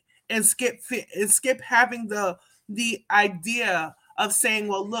Brady and Skip having the idea of saying,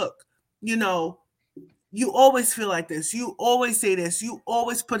 well, look, you know. You always feel like this. You always say this. You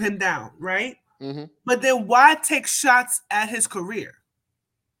always put him down, right? Mm-hmm. But then why take shots at his career?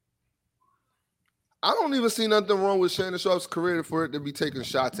 I don't even see nothing wrong with Shannon Sharpe's career for it to be taking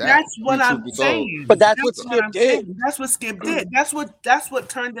shots at. That's what I'm saying. But that's what Skip did. That's what Skip did. That's what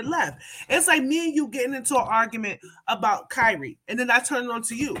turned it left. It's like me and you getting into an argument about Kyrie, and then I turn it on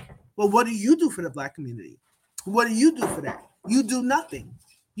to you. Well, what do you do for the Black community? What do you do for that? You do nothing.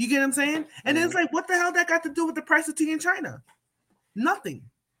 You get what I'm saying? And it's like, what the hell that got to do with the price of tea in China? Nothing.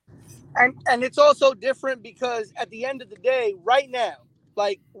 And it's also different because at the end of the day, right now,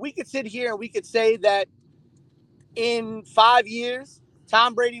 like we could sit here and we could say that in 5 years,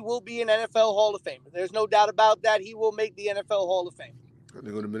 Tom Brady will be an NFL Hall of Famer. There's no doubt about that. He will make the NFL Hall of Fame.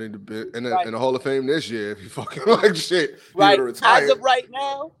 They're going to be in the Hall of Fame this year if he fucking like shit. Right. Retire. As of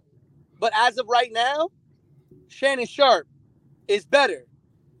right now, Shannon Sharpe is better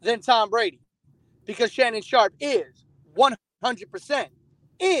than Tom Brady because Shannon Sharpe is 100%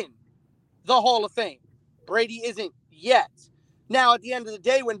 in the Hall of Fame. Brady isn't yet. Now, at the end of the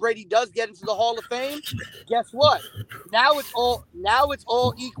day, when Brady does get into the Hall of Fame, guess what? Now it's all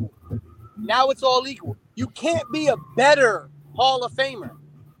equal. Now it's all equal. You can't be a better Hall of Famer.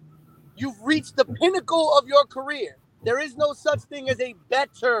 You've reached the pinnacle of your career. There is no such thing as a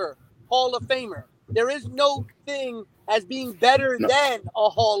better Hall of Famer. There is no thing as being better than a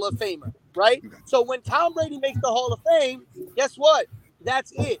Hall of Famer, right? So when Tom Brady makes the Hall of Fame, guess what?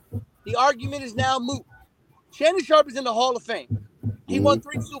 That's it. The argument is now moot. Shannon Sharpe is in the Hall of Fame. He won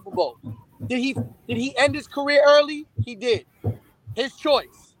 3 Super Bowls. Did he end his career early? He did. His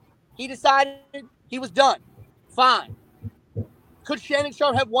choice. He decided he was done. Fine. Could Shannon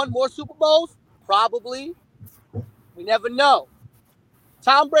Sharpe have won more Super Bowls? Probably. We never know.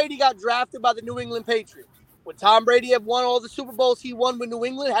 Tom Brady got drafted by the New England Patriots. Would Tom Brady have won all the Super Bowls he won with New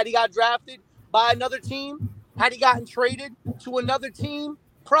England had he got drafted by another team? Had he gotten traded to another team?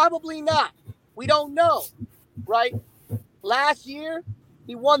 Probably not. We don't know, right? Last year,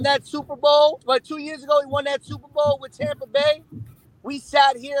 he won that Super Bowl. But 2 years ago, he won that Super Bowl with Tampa Bay. We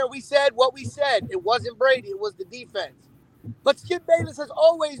sat here, we said what we said. It wasn't Brady, it was the defense. But Skip Bayless has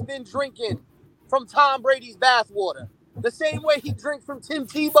always been drinking from Tom Brady's bathwater. The same way he drinks from Tim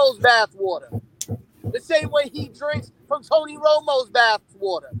Tebow's bathwater. The same way he drinks from Tony Romo's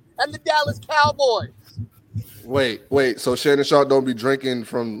bathwater. And the Dallas Cowboys. Wait. So Shannon Sharpe don't be drinking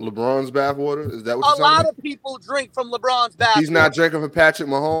from LeBron's bathwater? Is that what you're telling me? A lot of people drink from LeBron's bathwater. He's not drinking from Patrick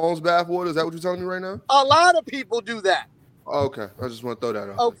Mahomes' bathwater? Is that what you're telling me right now? A lot of people do that. Okay. I just want to throw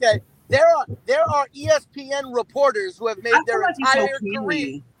that out. Okay. There are ESPN reporters who have made their entire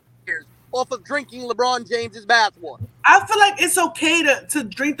careers off of drinking LeBron James's bathwater. I feel like it's okay to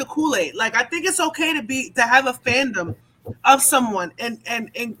drink the Kool-Aid. Like I think it's okay to have a fandom of someone and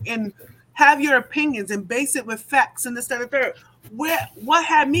have your opinions and base it with facts and this, that, and third. What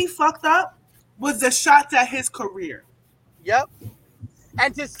had me fucked up was the shots at his career. Yep.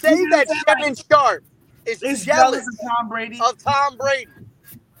 And to say that Shannon Sharpe is jealous of Tom Brady.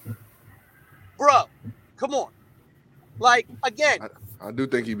 Bro, come on. Like, again, I do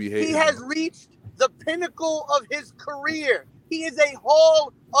think he be hating. He has reached the pinnacle of his career. He is a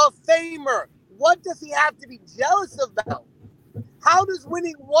Hall of Famer. What does he have to be jealous about? How does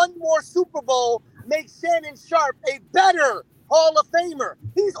winning one more Super Bowl make Shannon Sharpe a better Hall of Famer?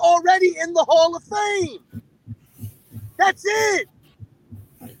 He's already in the Hall of Fame. That's it.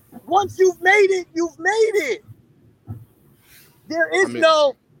 Once you've made it, you've made it. There is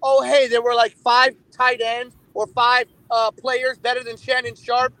there were like 5 tight ends or 5 players better than Shannon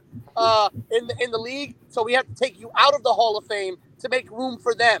Sharpe in the league, so we have to take you out of the Hall of Fame to make room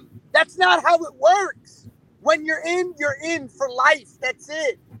for them. That's not how it works. When you're in for life. That's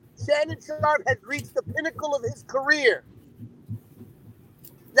it. Shannon Sharpe has reached the pinnacle of his career.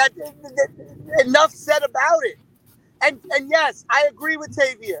 That enough said about it. And yes, I agree with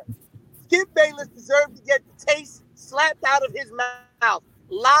Tavia. Skip Bayless deserved to get the taste slapped out of his mouth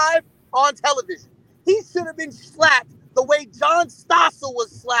live on television. He should have been slapped the way John Stossel was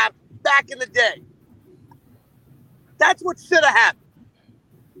slapped back in the day. That's what should have happened.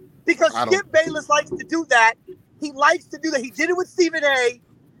 Because Skip Bayless likes to do that. He likes to do that. He did it with Stephen A.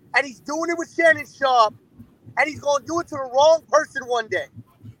 And he's doing it with Shannon Sharpe. And he's going to do it to the wrong person one day.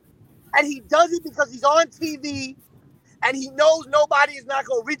 And he does it because he's on TV. And he knows nobody is not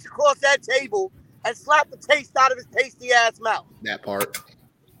going to reach across that table and slap the taste out of his tasty-ass mouth. That part.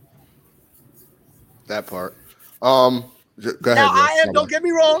 Go ahead. Now, don't get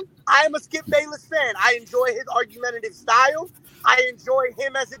me wrong. I am a Skip Bayless fan. I enjoy his argumentative style. I enjoy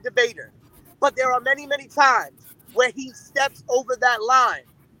him as a debater. But there are many, many times where he steps over that line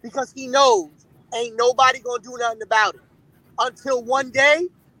because he knows ain't nobody going to do nothing about it. Until one day,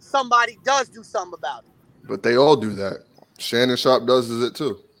 somebody does do something about it. But they all do that. Shannon Sharpe does it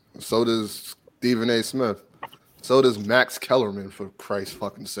too. So does Stephen A. Smith. So does Max Kellerman, for Christ's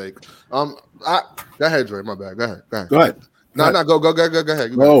fucking sake. Go ahead, Dre. My bad. Go ahead. Go ahead. Go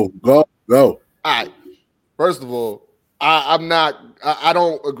ahead. Go. All right. First of all, I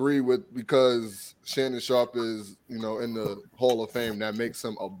don't agree with because Shannon Sharpe is, in the Hall of Fame that makes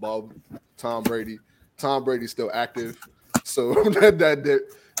him above Tom Brady. Tom Brady's still active. So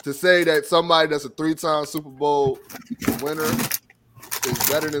to say that somebody that's a 3-time Super Bowl winner is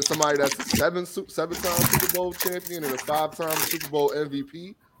better than somebody that's a seven-time Super Bowl champion and a 5-time Super Bowl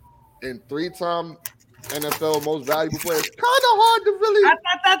MVP and 3-time NFL most valuable player. It's kind of hard to really.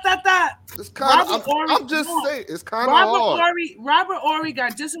 It's kind of. I'm just saying, it's kind of hard. Robert Horry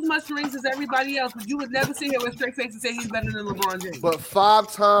got just as much rings as everybody else, but you would never sit here with straight face and say he's better than LeBron James. But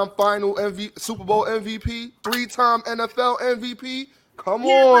 5-time final Super Bowl MVP, 3-time NFL MVP. Come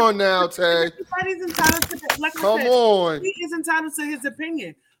on now, Tay. Everybody's entitled to that. Like Come on. He is entitled to his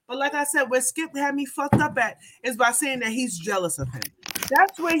opinion. But like I said, where Skip had me fucked up at is by saying that he's jealous of him.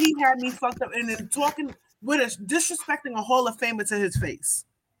 That's where he had me fucked up, and then talking with us, disrespecting a Hall of Famer to his face.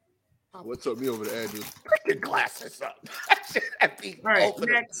 What took me over the edge was pick your glasses up. All right,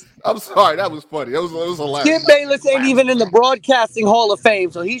 next. I'm sorry, that was funny. It was hilarious. Skip Bayless ain't even in the Broadcasting Hall of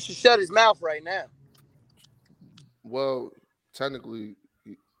Fame, so he should shut his mouth right now. Well, technically,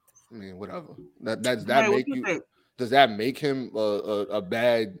 I mean, whatever. Does that make him a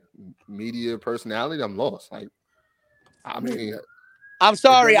bad media personality? I'm lost. Like, I mean, I'm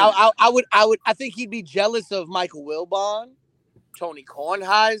sorry. I think he'd be jealous of Michael Wilbon, Tony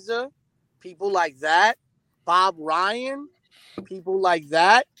Kornheiser, people like that, Bob Ryan, people like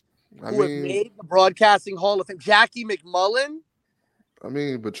that who have made the Broadcasting Hall of Fame. Jackie McMullen. I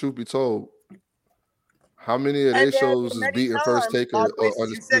mean, but truth be told, how many of their shows is beating First Take or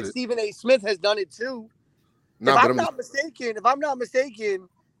you said Stephen A. Smith has done it too. No, if I'm not mistaken,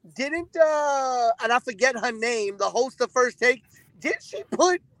 didn't and I forget her name, the host of First Take, did she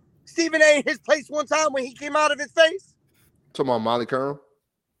put Stephen A. in his place one time when he came out of his face? Talking about Molly Curran?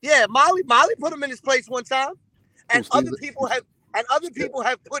 Yeah, Molly put him in his place one time, and other people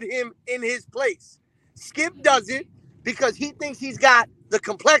have put him in his place. Skip does it because he thinks he's got the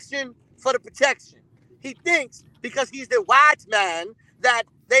complexion for the protection. He thinks because he's the white man that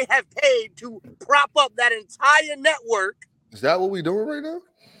they have paid to prop up that entire network. Is that what we doing right now?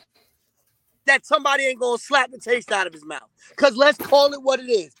 That somebody ain't gonna slap the taste out of his mouth. Because let's call it what it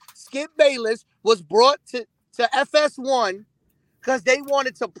is. Skip Bayless was brought to FS1 because they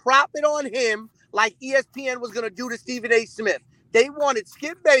wanted to prop it on him like ESPN was gonna do to Stephen A. Smith. They wanted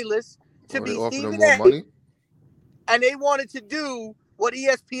Skip Bayless to be Stephen A. Money? And they wanted to do what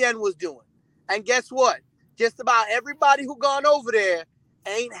ESPN was doing. And guess what? Just about everybody who gone over there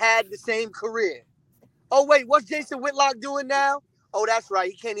ain't had the same career. Oh, wait, what's Jason Whitlock doing now? Oh, that's right.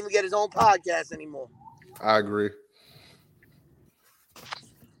 He can't even get his own podcast anymore. I agree.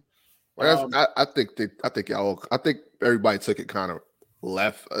 I think everybody took it kind of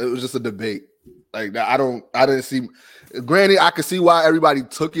left. It was just a debate. Like I didn't see. Granted, I could see why everybody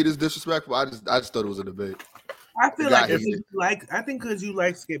took it as disrespectful. I just thought it was a debate. I feel like because you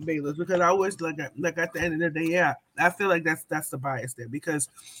like Skip Bayless, because I always like at the end of the day, yeah, I feel like that's the bias there, because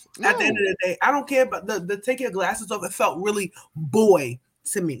at the end of the day, I don't care about the take your glasses off. It felt really boy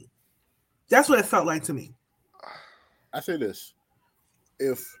to me. That's what it felt like to me. I say this: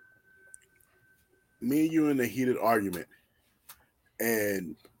 if me and you in a heated argument,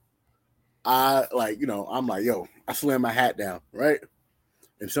 and I'm like, yo, I slam my hat down, right?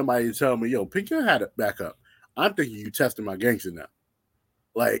 And somebody tell me, yo, pick your hat back up. I'm thinking you testing my gangster now.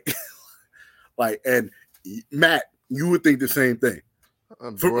 And Matt, you would think the same thing.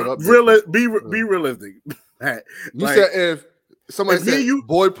 Be realistic. Matt. You said if somebody said,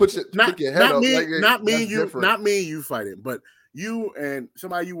 boy, pick your head up. Not me and you fighting, but you and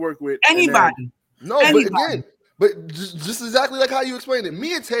somebody you work with. Anybody. But just exactly like how you explained it.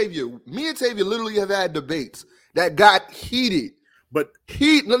 Me and Tavia literally have had debates that got heated. But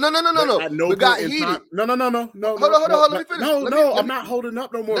no. We got heated. No. Hold on. Let me finish. I'm not holding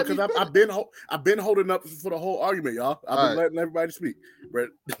up no more because I've been holding up for the whole argument, y'all. I've been letting everybody speak. But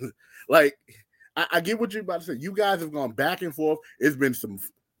I get what you're about to say. You guys have gone back and forth. It's been some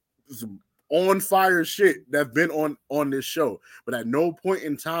on fire shit that's been on this show. But at no point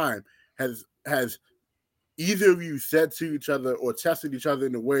in time has either of you said to each other or tested each other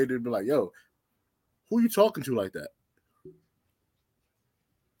in a way to be like, yo, who are you talking to like that?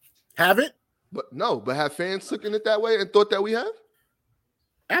 Have it? But have fans taken it that way and thought that we have?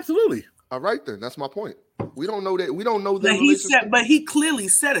 Absolutely. All right, then. That's my point. We don't know that. We don't know that. But he clearly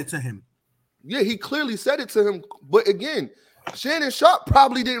said it to him. Yeah, he clearly said it to him. But again, Shannon Sharpe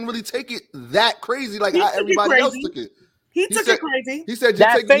probably didn't really take it that crazy like how everybody else took it. He took it crazy. He said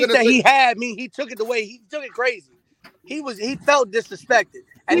that face that he had, he took it the way he took it crazy. He felt disrespected.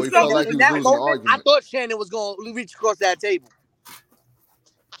 And he felt like in that moment, I thought Shannon was going to reach across that table.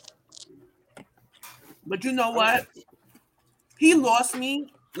 But you know what? He lost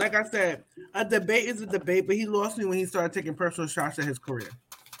me. Like I said, a debate is a debate, but he lost me when he started taking personal shots at his career.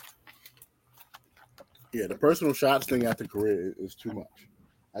 Yeah, the personal shots thing at the career is too much.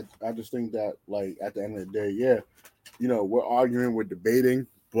 I just think that, like, at the end of the day, yeah, we're arguing, we're debating,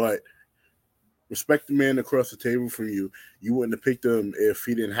 but respect the man across the table from you. You wouldn't have picked him if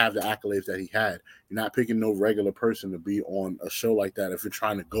he didn't have the accolades that he had. You're not picking no regular person to be on a show like that if you're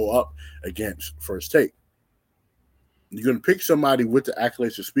trying to go up against First Take. You're going to pick somebody with the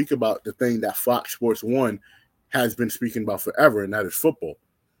accolades to speak about the thing that Fox Sports 1 has been speaking about forever, and that is football.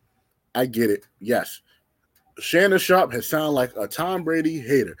 I get it. Yes. Shannon Sharpe has sounded like a Tom Brady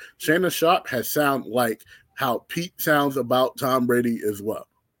hater. Shannon Sharpe has sounded like how Pete sounds about Tom Brady as well.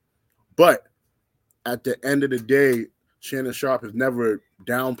 But at the end of the day, Shannon Sharpe has never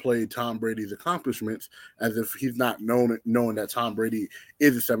downplayed Tom Brady's accomplishments as if he's not knowing that Tom Brady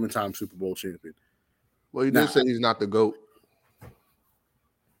is a 7-time Super Bowl champion. Well, he did say he's not the GOAT.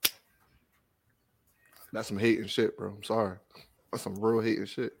 That's some hating shit, bro. I'm sorry. That's some real hating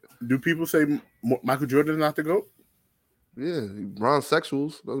shit. Do people say Michael Jordan is not the GOAT? Yeah, Ron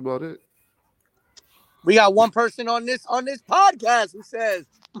sexuals. That's about it. We got one person on this podcast who says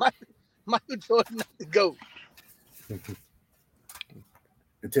Michael Jordan not the GOAT.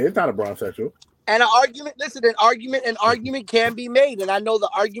 It's not a bronsexual. And an argument can be made. And I know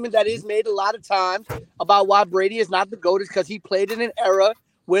the argument that is made a lot of times about why Brady is not the GOAT is because he played in an era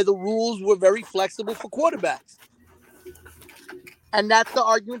where the rules were very flexible for quarterbacks. And that's the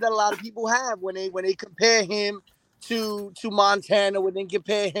argument that a lot of people have when they compare him to Montana, when they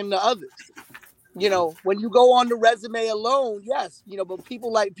compare him to others. When you go on the resume alone, yes, but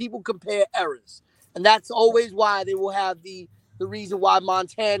people compare errors. And that's always why they will have the reason why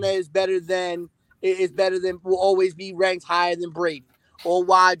Montana will always be ranked higher than Brady, or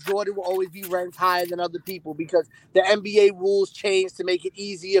why Jordan will always be ranked higher than other people, because the NBA rules changed to make it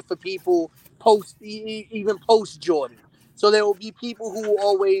easier for people post Jordan. So there will be people who will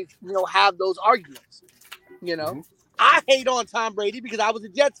always, have those arguments. I hate on Tom Brady because I was a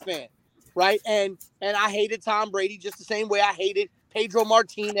Jets fan, right? And I hated Tom Brady just the same way I hated Pedro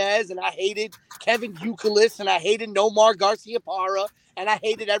Martinez, and I hated Kevin Youkilis, and I hated Nomar Garciaparra, and I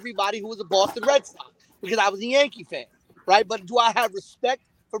hated everybody who was a Boston Red Sox because I was a Yankee fan, right? But do I have respect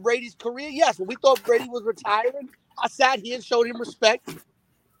for Brady's career? Yes. When we thought Brady was retiring, I sat here and showed him respect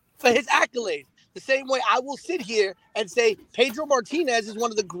for his accolades. The same way I will sit here and say Pedro Martinez is one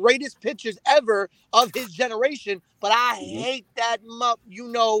of the greatest pitchers ever of his generation, but I hate that to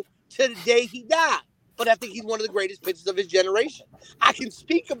the day he died. But I think he's one of the greatest pitchers of his generation. I can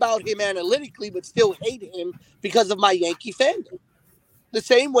speak about him analytically, but still hate him because of my Yankee fandom. The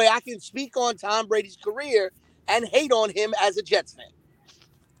same way I can speak on Tom Brady's career and hate on him as a Jets fan.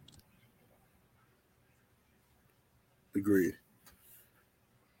 Agreed.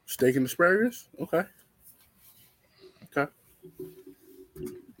 Steak and asparagus? Okay.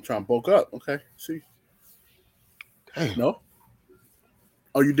 Trying to bulk up. Okay. See. Damn. No?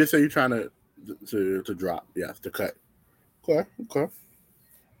 Oh, you did say you're trying to drop. Yes, to cut. Okay.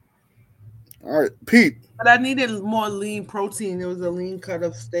 All right, Pete. But I needed more lean protein. There was a lean cut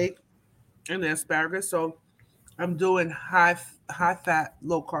of steak and the asparagus, so I'm doing high fat,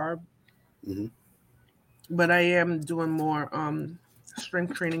 low carb. Mm-hmm. But I am doing more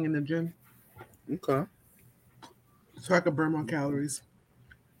strength training in the gym. Okay. So I could burn more calories.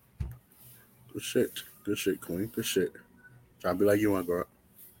 Good shit, Queen. Good shit. Trying to be like you want to grow up.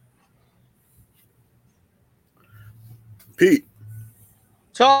 Pete.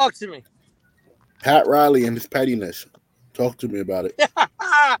 Talk to me. Pat Riley and his pettiness. Talk to me about it.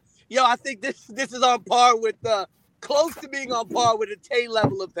 Yo, I think this is on par with close to being on par with a Tay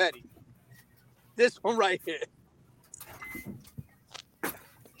level of petty. This one right here.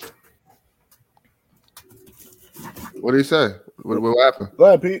 What did he say? What happened? Go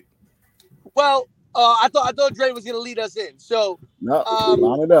ahead, Pete. Well, I thought Dre was going to lead us in. So, no,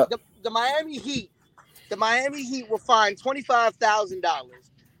 line it up. The Miami Heat were fined $25,000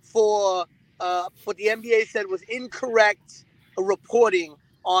 for what the NBA said was incorrect reporting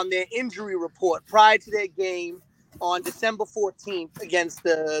on their injury report prior to their game on December 14th against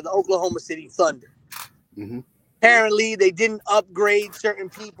the Oklahoma City Thunder. Mm-hmm. Apparently, they didn't upgrade certain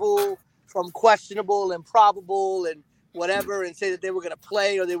people from questionable and probable and whatever and say that they were going to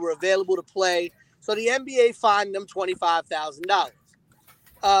play or they were available to play. So the NBA fined them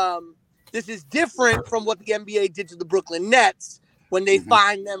 $25,000. This is different from what the NBA did to the Brooklyn Nets when they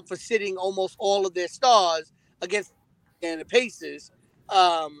fined them for sitting almost all of their stars against the Pacers.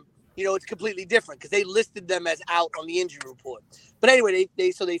 It's completely different because they listed them as out on the injury report. But anyway,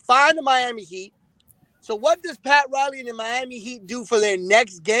 they fined the Miami Heat. So what does Pat Riley and the Miami Heat do for their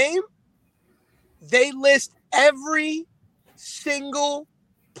next game? They list every single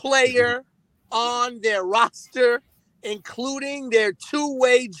player on their roster, including their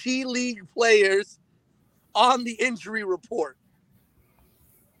two-way G League players, on the injury report.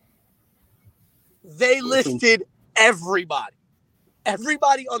 They listed everybody.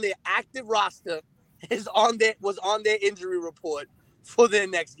 Everybody on their active roster was on their injury report for their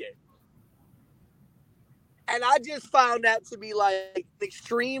next game. And I just found that to be like an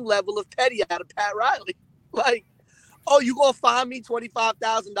extreme level of petty out of Pat Riley. Like, oh, you gonna fine me $25,000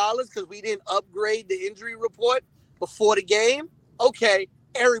 because we didn't upgrade the injury report before the game? Okay,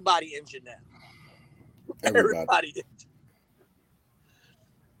 everybody injured now. Everybody injured.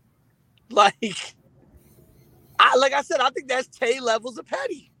 Like I said, I think that's Tay levels of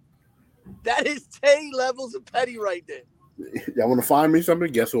petty. That is Tay levels of petty right there. Y'all want to find me something?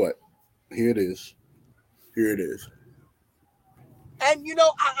 Guess what? Here it is. Here it is. And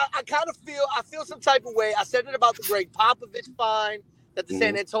I kind of feel some type of way. I said it about the Greg Popovich fine that the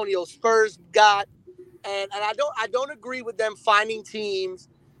San Antonio Spurs got, and I don't agree with them fining teams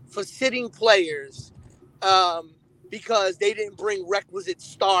for sitting players because they didn't bring requisite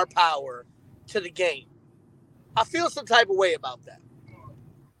star power to the game. I feel some type of way about that.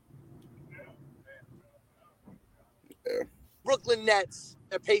 Yeah. Brooklyn Nets,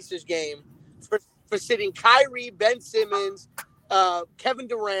 a Pacers game, for sitting Kyrie, Ben Simmons, Kevin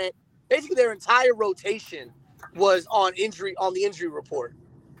Durant. Basically, their entire rotation was on the injury report,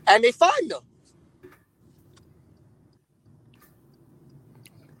 and they fined them.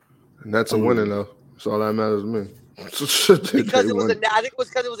 And that's a winner, though. That's all that matters to me. Because it was I think it was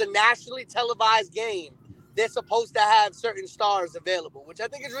because it was a nationally televised game. They're supposed to have certain stars available, which I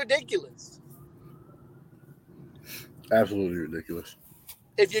think is ridiculous. Absolutely ridiculous.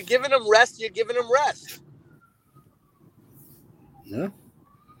 If you're giving them rest, you're giving them rest. Yeah,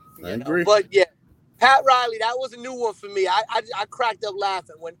 I agree. But yeah, Pat Riley, that was a new one for me. I cracked up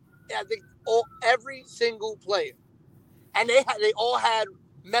laughing when I think every single player, and they all had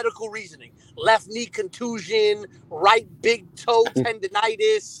medical reasoning: left knee contusion, right big toe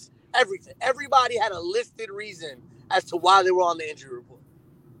tendonitis, everything. Everybody had a listed reason as to why they were on the injury report.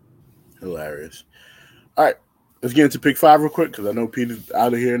 Hilarious. All right, let's get into pick 5 real quick because I know Peter's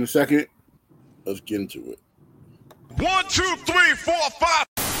out of here in a second. Let's get into it. 1, 2, 3, 4, 5.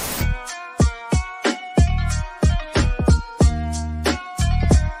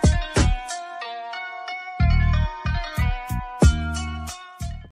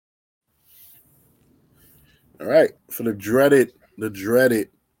 All right, for the dreaded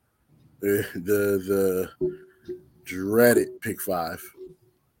pick 5.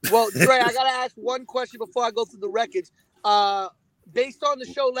 Well, Dre, I gotta ask one question before I go through the records. Based on the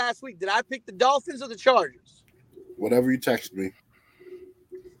show last week, did I pick the Dolphins or the Chargers? Whatever you text me,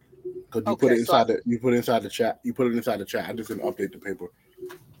 because you put it inside the chat. You put it inside the chat. I just didn't update the paper.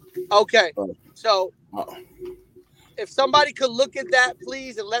 Okay, so if somebody could look at that,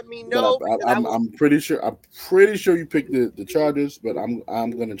 please, and let me know. I'm pretty sure you picked the Chargers, but I'm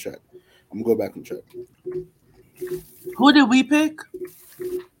gonna check. I'm gonna go back and check. Who did we pick?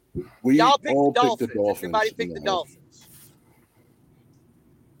 Y'all picked all the Dolphins. picked the Dolphins. Everybody picked the Dolphins.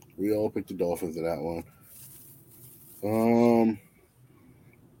 We all picked the Dolphins in that one.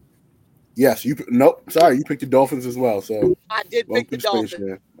 Yes, you picked the Dolphins as well. So I did pick the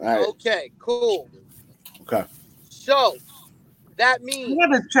Dolphins. All right. Okay, cool. Okay. So that means I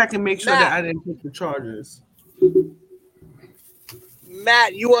gotta check and make sure that I didn't pick the Chargers.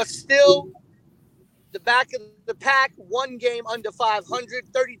 Matt, you are still the back of the pack, one game under 500,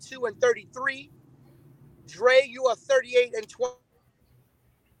 32 and 33. Dre, you are 38 and 20.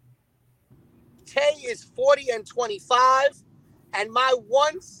 Tay is 40 and 25. And my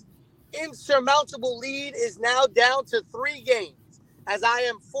once insurmountable lead is now down to 3 games, as I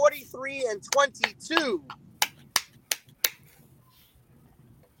am 43 and 22.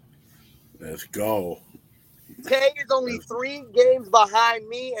 Let's go. Tay is only 3 games behind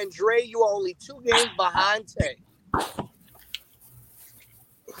me, and Dre, you are only 2 games behind Tay.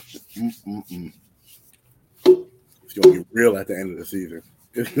 It's gonna get real at the end of the season.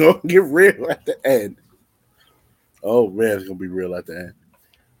 It's gonna get real at the end. Oh man, it's gonna be real at the end.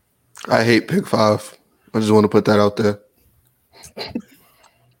 I hate pick 5. I just want to put that out there.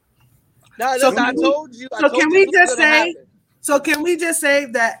 No, listen, I told you. So can we just say? So can we just say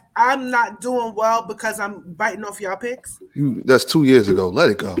that I'm not doing well because I'm biting off y'all picks? That's 2 years ago. Let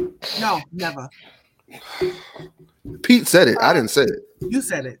it go. No, never. Pete said it. I didn't say it. You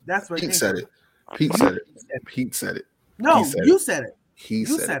said it. That's what Pete said it. Pete said it. Pete said it. No, you it. said it. He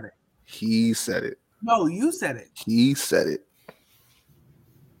said it. He said it. No, you said it. He said it.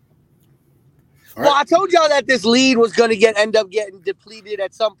 Well, I told y'all that this lead was going to end up getting depleted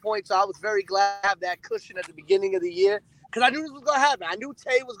at some point, so I was very glad to have that cushion at the beginning of the year because I knew this was going to happen. I knew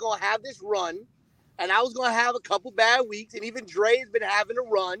Tay was going to have this run, and I was going to have a couple bad weeks, and even Dre's been having a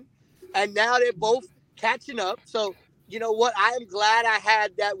run, and now they're both catching up. So, you know what? I am glad I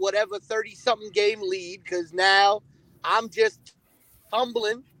had that whatever 30-something game lead because now I'm just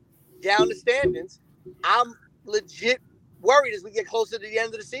tumbling down the standings. I'm legit worried as we get closer to the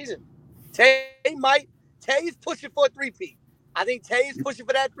end of the season. Tay is pushing for a three-peat. I think Tay is pushing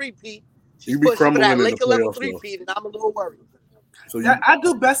for that three-peat. She's pushing for that Laker level three-peat, and I'm a little worried. So I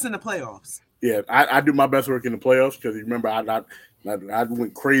do best in the playoffs. Yeah, I do my best work in the playoffs because remember I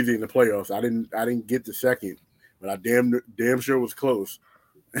went crazy in the playoffs. I didn't get the second, but I damn sure was close.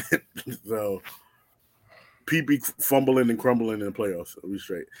 So PP fumbling and crumbling in the playoffs. We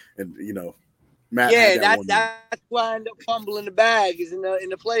straight, and you know, Matt. Yeah, that's why I end up fumbling the bag is in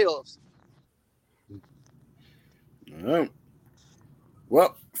the playoffs. All right.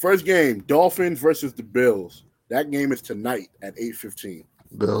 Well, first game, Dolphins versus the Bills. That game is tonight at 8:15.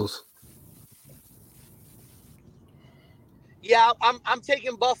 Bills. Yeah, I'm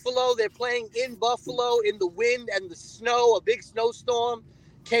taking Buffalo. They're playing in Buffalo in the wind and the snow. A big snowstorm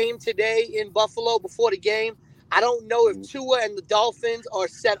came today in Buffalo before the game. I don't know if Tua and the Dolphins are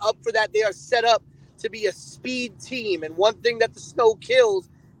set up for that. They are set up to be a speed team. And one thing that the snow kills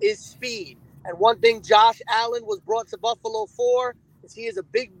is speed. And one thing Josh Allen was brought to Buffalo for is he is a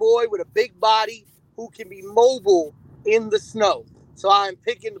big boy with a big body who can be mobile in the snow. So I'm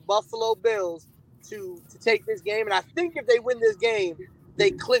picking the Buffalo Bills to take this game. And I think if they win this game, they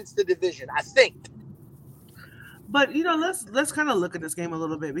clinch the division. I think. But you know, let's kind of look at this game a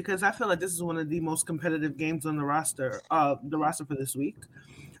little bit because I feel like this is one of the most competitive games on the roster for this week.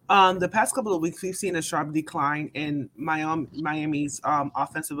 The past couple of weeks, we've seen a sharp decline in Miami's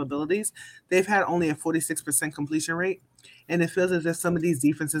offensive abilities. They've had only a 46% completion rate, and it feels as if some of these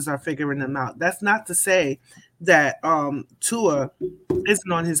defenses are figuring them out. That's not to say that Tua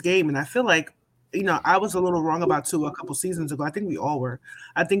isn't on his game, and I feel like, you know, I was a little wrong about Tua a couple seasons ago. I think we all were.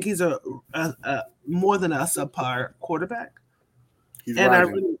 I think he's a more than a subpar quarterback, he's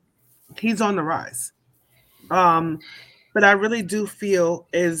on the rise. But I really do feel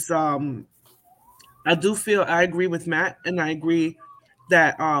I agree with Matt, and I agree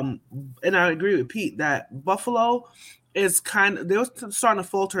that and I agree with Pete that Buffalo is they're starting to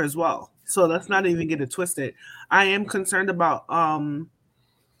falter as well. So let's not even get it twisted. I am concerned about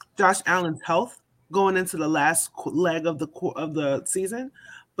Josh Allen's health going into the last leg of the season,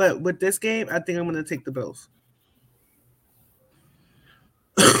 but with this game, I think I'm going to take the Bills.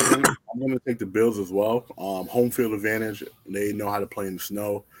 I'm going to take the Bills as well. Home field advantage. They know how to play in the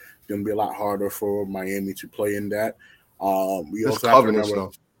snow. It's going to be a lot harder for Miami to play in that. We also have to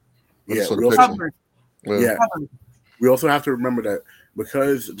remember. We also have to remember that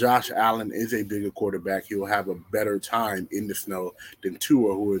because Josh Allen is a bigger quarterback, he will have a better time in the snow than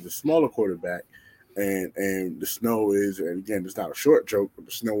Tua, who is a smaller quarterback. And the snow is, and again, it's not a short joke, but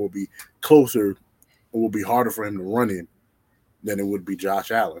the snow will be closer. It will be harder for him to run in than it would be Josh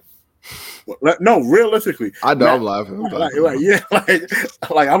Allen. No, realistically, I know. I'm laughing.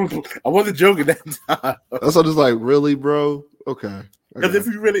 I wasn't joking that time. That's what it's like. Really, bro? Okay. Because if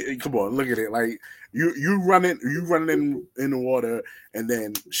you really come on, look at it. Like you running in the water, and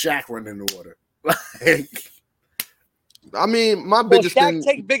then Shaq running in the water. I mean, my biggest thing.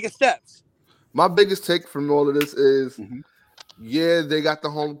 Take bigger steps. My biggest take from all of this is, yeah, they got the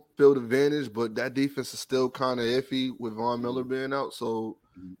home field advantage, but that defense is still kind of iffy with Von Miller being out. So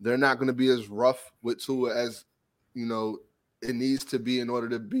they're not going to be as rough with Tua as, you know, it needs to be in order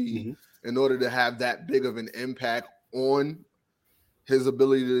to have that big of an impact on his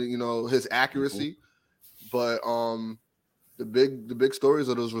ability to, you know, his accuracy. But the big stories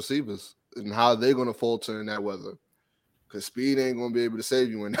are those receivers and how they're going to falter in that weather. Because speed ain't going to be able to save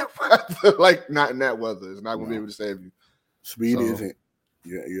you in that weather. Like, not in that weather. It's not going to be able to save you. Speed isn't.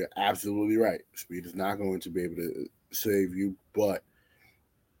 You're absolutely right. Speed is not going to be able to save you. But,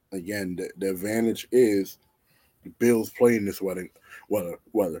 again, the advantage is the Bills playing this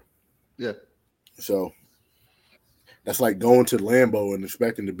weather. Yeah. So, that's like going to Lambeau and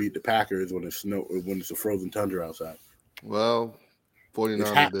expecting to beat the Packers when it's a frozen tundra outside. Well,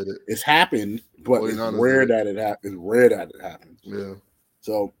 49ers did it. It's happened, but it's rare that it happens. Yeah.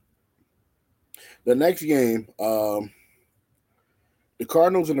 So the next game, the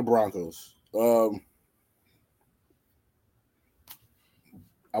Cardinals and the Broncos.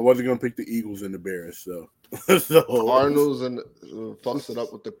 I wasn't gonna pick the Eagles and the Bears, so Cardinals and fucks it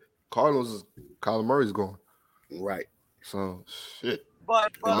up with the Cardinals. Kyler Murray's gone. Right. So shit.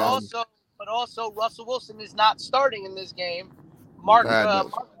 But also but also Russell Wilson is not starting in this game. Mark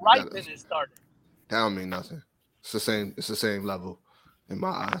Reitman is starting. That don't mean nothing. It's the same. It's the same level in my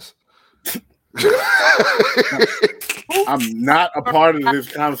eyes. I'm not a part of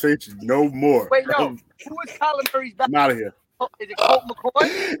this conversation no more. Wait, no. Who is Kyler Murray's back? I'm out of here. Is it Colt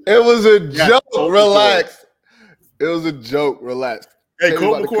McCoy? It was a joke. Colt Relax. It was a joke. Relax. Hey, Taylor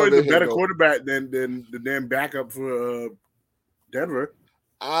Colt about to McCoy come is in a here, better though. quarterback than the damn backup for Denver.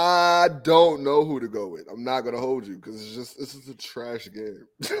 I don't know who to go with. I'm not gonna hold you because this is a trash game.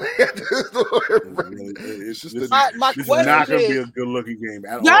 It's just This My is question not going to is- be a good looking game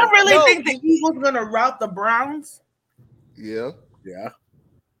at Y'all all. really No. think the Eagles gonna rout the Browns? yeah. Yeah.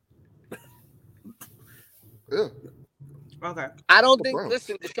 Okay. I don't The think. Browns.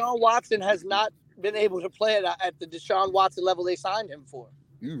 Listen, Deshaun Watson has not been able to play at the Deshaun Watson level they signed him for.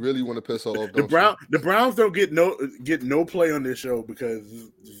 You really want to piss all off, The don't you? Browns don't get no play on this show because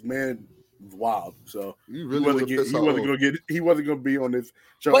this man is wild. So You really want to piss he all wasn't off. going to be on this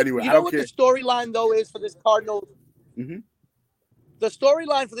show But anyway. you I know don't what care. the storyline though is for this Cardinals? Mhm. The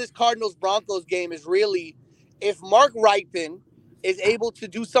storyline for this Cardinals Broncos game is really if Mark Reitman is able to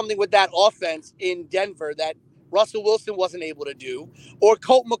do something with that offense in Denver that Russell Wilson wasn't able to do, or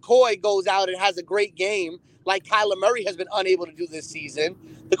Colt McCoy goes out and has a great game like Kyler Murray has been unable to do this season.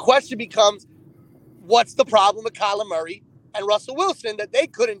 The question becomes, what's the problem with Kyler Murray and Russell Wilson that they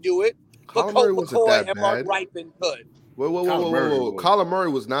couldn't do it, but Kyler Colt Murray wasn't McCoy that and Mark bad. Reitman could? Whoa. Kyler Murray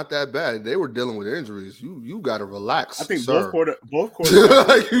was not that bad. They were dealing with injuries. You got to relax. I think sir. both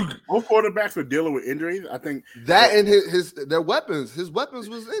Like, quarterbacks were dealing with injuries. I think that and their weapons. His weapons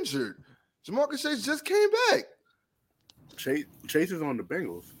was injured. Jamarcus Chase just came back. Chase is on the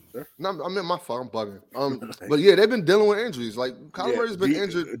Bengals. Sir. No, I'm in my fault. I'm bugging. But yeah, they've been dealing with injuries. Like Kyler Murray's been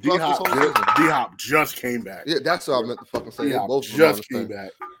injured. throughout this whole season. D-Hop just came back. Yeah, that's what I meant to fucking say. D-Hop Both of them just on came this thing.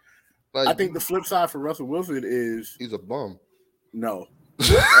 back. Like, I think the flip side for Russell Wilson is he's a bum. no.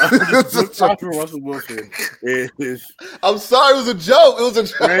 The flip side for Russell Wilson is I'm sorry, it was a joke. It was a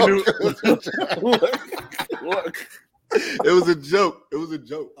joke. Look. It was a joke. It was a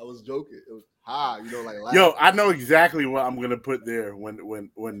joke. I was joking. It was like laugh. Yo, I know exactly what I'm gonna put there when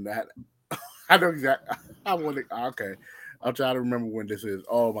that. I know exactly. I want to. Okay, I'll try to remember when this is.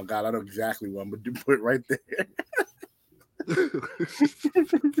 Oh my god, I know exactly what I'm gonna put right there.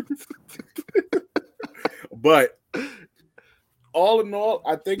 But all in all,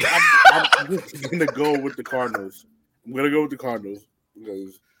 I think I'm just gonna go with the Cardinals. I'm gonna go with the Cardinals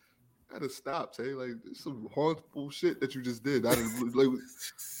because Gotta stop, Tay. Like, there's some harmful shit that you just did. I'm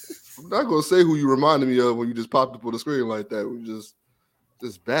not gonna say who you reminded me of when you just popped up on the screen like that. We just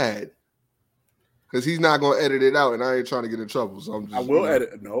bad. Because he's not gonna edit it out, and I ain't trying to get in trouble. So I'm just. I will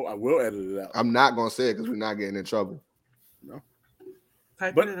edit. No, I will edit it out. I'm not gonna say it because we're not getting in trouble. No.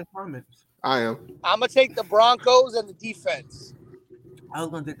 Type it in the comments. I am. I'm gonna take the Broncos and the defense. I was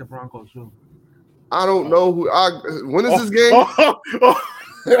gonna take the Broncos too. I don't know who. When is this game? I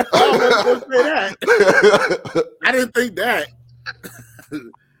was gonna say that. I didn't think that.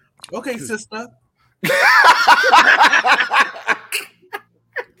 Okay, sister.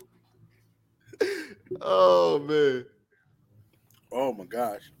 Oh man. Oh my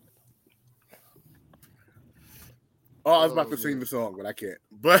gosh. Oh, I was about to sing the song, but I can't.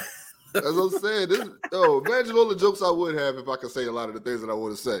 But as I'm saying, imagine all the jokes I would have if I could say a lot of the things that I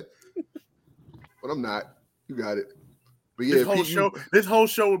want to say. But I'm not. You got it. But yeah, this whole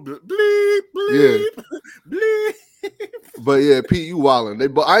show would be bleep, bleep, bleep. But yeah, Pete, you wildin'. I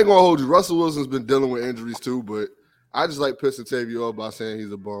ain't gonna hold you. Russell Wilson's been dealing with injuries too, but I just like pissing Tavia off by saying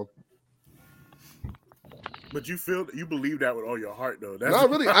he's a bum. But you believe that with all your heart, though. That's Not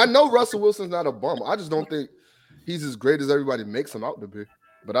really. I know Russell Wilson's not a bum. I just don't think he's as great as everybody makes him out to be.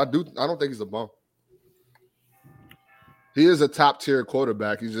 But I don't think he's a bum. He is a top tier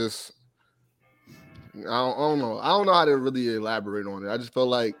quarterback. He's just I don't know. I don't know how to really elaborate on it. I just felt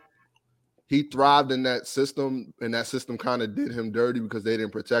like he thrived in that system, and that system kind of did him dirty because they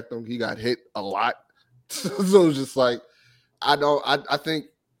didn't protect him. He got hit a lot. So it's just like I think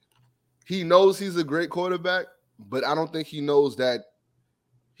he knows he's a great quarterback, but I don't think he knows that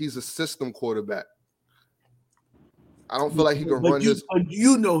he's a system quarterback. I don't feel like he can run his. But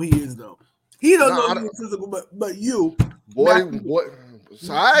you know he is though. He don't know he's physical, but you, boy.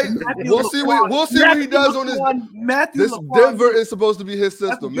 So we'll see what he does on this. Denver is supposed to be his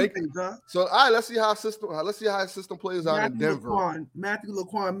system. So all right, let's see how his system plays out in Denver. Matthew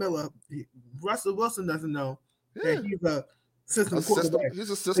Laquan Miller. Russell Wilson doesn't know that he's a system quarterback. He's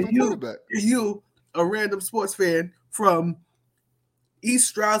a system quarterback. You, a random sports fan from East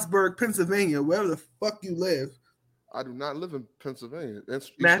Stroudsburg, Pennsylvania, wherever the fuck you live. I do not live in Pennsylvania. It's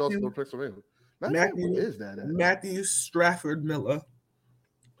East Matthew- Elsinore, Pennsylvania. Where Matthew- is that at? Matthew Stafford Miller.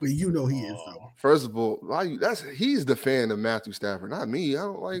 But you know he is though. First of all, he's the fan of Matthew Stafford, not me. I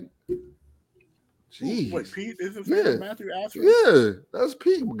don't like. Jeez. Wait, Pete is a fan of Matthew Ashford? Yeah, that's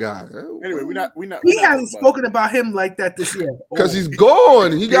Pete guy. Anyway, we not. We not haven't spoken about him like that this year. Because he's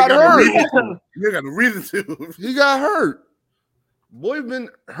gone. He got hurt. You got a reason to. He got hurt. Boy been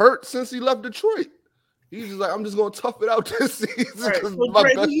hurt since he left Detroit. He's just like, I'm just gonna tough it out this season because my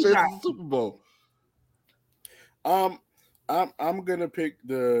best chance is the Super Bowl. I'm gonna pick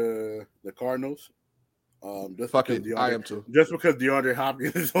the Cardinals. Just Fuck because it, I am too. Just because DeAndre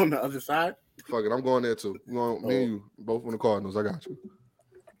Hopkins is on the other side. Fuck it, I'm going there too. Me and you, both on the Cardinals. I got you.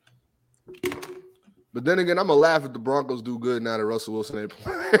 But then again, I'm gonna laugh if the Broncos do good now that Russell Wilson ain't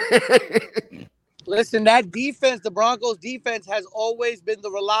playing. Listen, that defense, the Broncos defense has always been the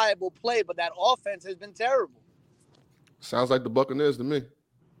reliable play, but that offense has been terrible. Sounds like the Buccaneers to me.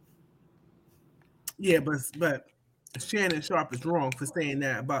 Yeah, but Shannon Sharp is wrong for saying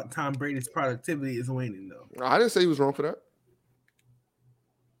that about Tom Brady's productivity is waning, though. I didn't say he was wrong for that.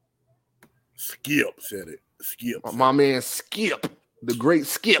 Skip said it. Skip. My man Skip, the great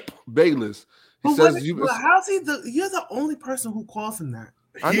Skip Bayless. He But says how's he you're the only person who calls him that.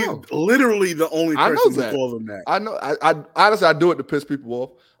 I know. Literally the only person who that. calls him that. I know. I honestly I do it to piss people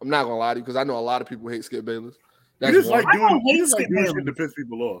off. I'm not gonna lie to you because I know a lot of people hate Skip Bayless. You just like doing Skip shit to piss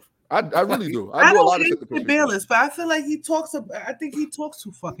people off. I really do. I do a don't lot of hate shit to piss Skip people off. Bayless, but I feel like I think he talks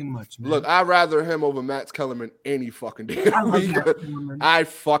too fucking much, man. Look, I'd rather him over Max Kellerman any fucking day. I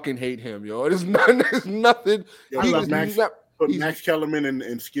fucking hate him, yo. There's nothing. Yo, put Max Kellerman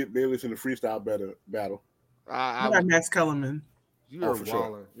and Skip Bayless in the freestyle battle. I got Max Kellerman. You're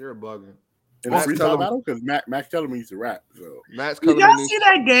sure. You're bugging. In the freestyle battle because Max Kellerman used to rap. So Max Did Kellerman. y'all see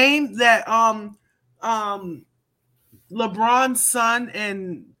that game that LeBron's son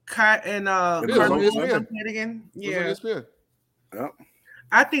and Carmelo played again? Yeah. Yep.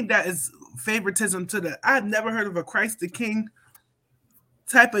 I think that is favoritism to the. I've never heard of a Christ the King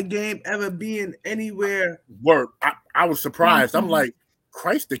type of game ever being anywhere. Word. I was surprised. I'm like,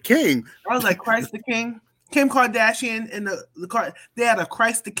 Christ the King. I was like, Christ the King. Kim Kardashian and the car. They had a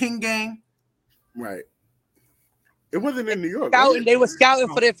Christ the King gang. Right. It wasn't in New York. They were scouting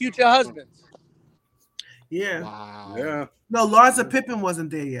for their future husbands. Yeah. Wow. Yeah. No, Larsa Pippen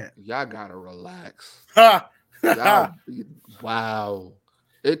wasn't there yet. Y'all gotta relax. Ha! Wow.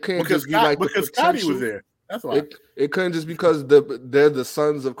 It can't because just be like because Scotty was there. That's why. It couldn't just because they're the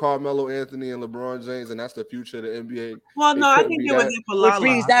sons of Carmelo Anthony and LeBron James, and that's the future of the NBA. Well, no, I think they were there for Lala. Which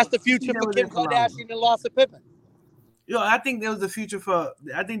means that's the future for Kim Kardashian and Larsa Pippen. Yo, I think there was the future for.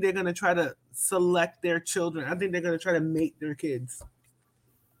 I think they're gonna try to select their children. I think they're gonna try to mate their kids.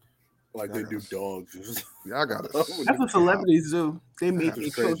 Like they do dogs. Y'all got it. That's what celebrities do. They mate their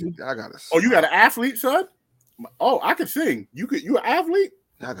children. I got it. Oh, you got an athlete, son? Oh, I can sing. You an athlete?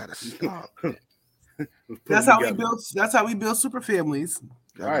 I gotta stop. That's how we build. That's how we build super families.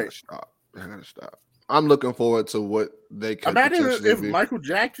 I gotta stop. I'm looking forward to what they can. Imagine if Michael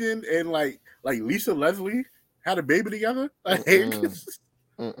Jackson and like Lisa Leslie had a baby together. Like,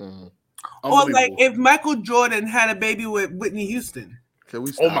 or like if Michael Jordan had a baby with Whitney Houston. Can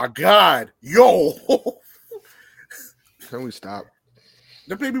we stop? Oh my God, yo! Can we stop?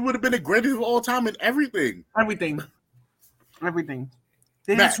 The baby would have been the greatest of all time in everything. Everything.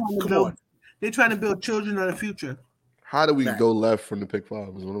 They're Matt, just trying to build. They're trying to build children of the future. How do we go left from the pick five?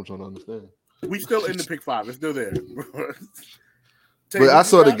 Is what I'm trying to understand. We still in the pick five. It's still there. But I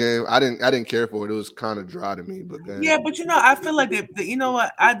saw the game. I didn't care for it. It was kind of dry to me. But then, yeah, but I feel like you know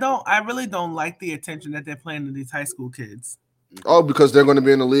what? I really don't like the attention that they're playing to these high school kids. Oh, because they're going to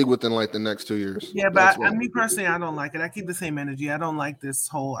be in the league within like the next 2 years. Yeah, but me personally, I don't like it. I keep the same energy. I don't like this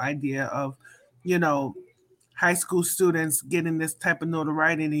whole idea of, high school students getting this type of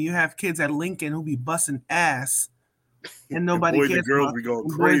notoriety, and you have kids at Lincoln who be busting ass, and nobody cares. The girls be going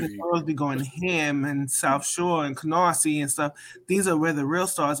crazy. The girls be going ham and South Shore and Canarsie and stuff. These are where the real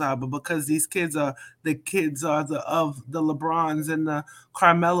stars are, but because these kids are the of the LeBrons and the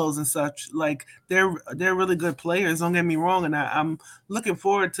Carmelos and such, like they're really good players. Don't get me wrong, and I'm looking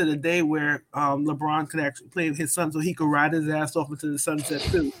forward to the day where LeBron could actually play with his son so he could ride his ass off into the sunset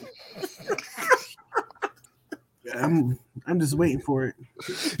too. I'm just waiting for it.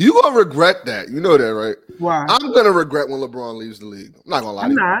 You gonna regret that. You know that, right? Why? I'm gonna regret when LeBron leaves the league. I'm not gonna lie.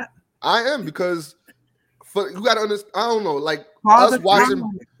 I'm not. I am because you gotta understand. I don't know, like us watching.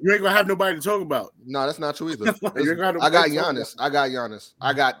 You ain't gonna have nobody to talk about. No, that's not true either. I got Giannis.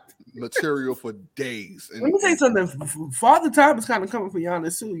 I got material for days. Let me say something. Father Time is kind of coming for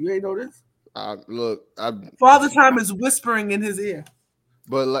Giannis too. You ain't know this? Father Time is whispering in his ear.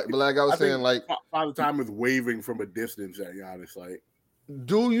 But like I was saying, like Father Time is waving from a distance at Giannis. Like,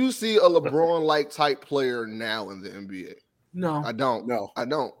 do you see a LeBron-like type player now in the NBA? No, I don't. No. I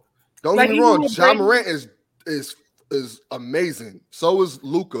don't. Don't Like, get me even wrong. with John Brady- Morant is amazing. So is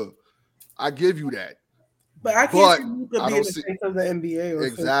Luka. I give you that. but I But can't see Luka I being don't the see- face of the NBA. Or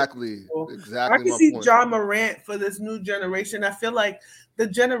Exactly. I Exactly. can My see point. John Morant for this new generation. I feel like the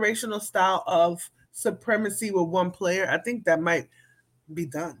generational style of supremacy with one player, I think that might be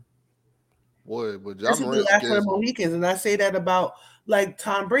done. Boy, but This John is the Morant last for the scares me. Mohicans, and I say that about like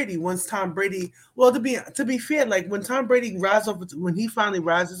Tom Brady. Once Tom Brady, well, to be fair, like when Tom Brady when he finally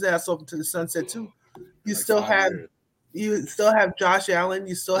rises his ass over to the sunset too, you like still 5 have years. you still have Josh Allen,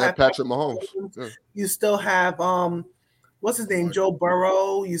 you still And have Patrick Mahomes. Yeah. you still have what's his name, Joe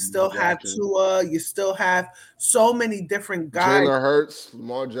Burrow, you still have Jackson. Tua, you still have so many different guys. Jalen Hurts,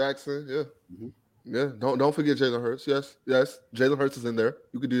 Lamar Jackson. Yeah. Mm-hmm. Yeah. Don't forget Jalen Hurts. Yes. Jalen Hurts is in there.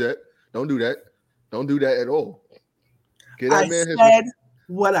 You could do that. Don't do that. Don't do that at all. Get that I man his said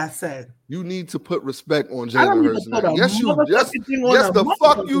what I said. You need to put respect on I don't Jalen even Hurts. put Now. a Yes, you. motherfucking thing on Yes, a the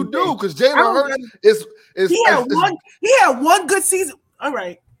fuck motherfucking you do, thing. because I Jalen don't Hurts is He had one good season. All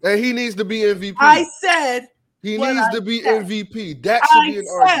right. and he needs to be MVP. I said he what needs I to be said. MVP. That should be an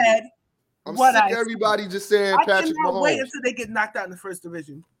said argument. I'm what sick I of everybody just saying I Patrick cannot wait Mahomes. until they get knocked out in the first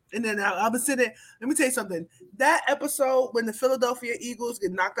division. And then I'm sitting. Let me tell you something. That episode when the Philadelphia Eagles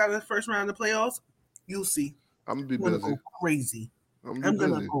get knocked out in the first round of the playoffs, you'll see. I'm gonna be I'm busy. go crazy. I'm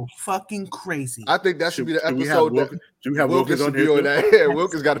gonna go fucking crazy. I think that should be the Should we have episode Wilkins- should we have Wilkins Wilkins on should be here on too? that. Yeah,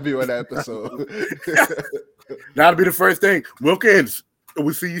 Wilkins got to be on that episode. That'll be the first thing. Wilkins,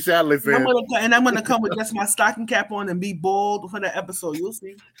 we'll see you Saturday, fam. I'm gonna come with just my stocking cap on and be bald for that episode. You'll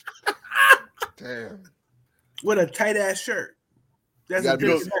see. Damn. With a tight ass shirt. That's a You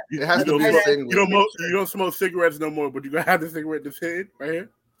big- it has to be a singlet. You don't smoke cigarettes no more, but you gonna have the cigarette that's hidden right here.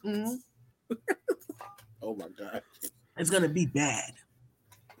 Mhm. Oh my god, It's gonna be bad.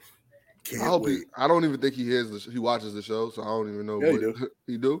 I hope I don't even think he hears he watches the show, so I don't even know. Yeah, he what do.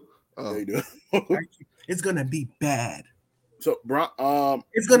 He do? Yeah, you do. It's gonna be bad. So,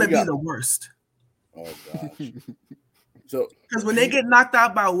 it's gonna be the worst. Oh gosh. So, because when they get knocked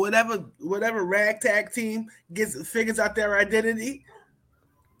out by whatever ragtag team figures out their identity,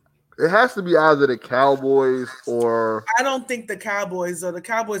 it has to be either the Cowboys or I don't think the Cowboys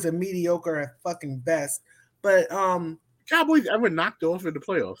are mediocre at fucking best. But Cowboys ever knocked off in the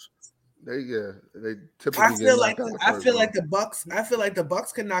playoffs? They typically. I feel like the Bucks. I feel like the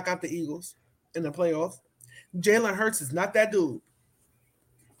Bucks can knock out the Eagles in the playoffs. Jalen Hurts is not that dude.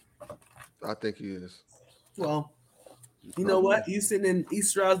 I think he is. Well, you know what? You sitting in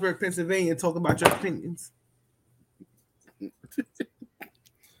East Stroudsburg, Pennsylvania, talking about your opinions.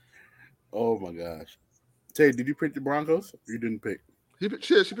 Oh my gosh. Tay, did you pick the Broncos? Or you didn't pick? She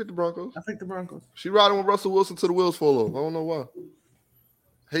picked the Broncos. I picked the Broncos. She riding with Russell Wilson till the wheels fall off. I don't know why.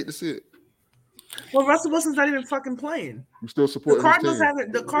 Hate to see it. Well, Russell Wilson's not even fucking playing. I'm still supporting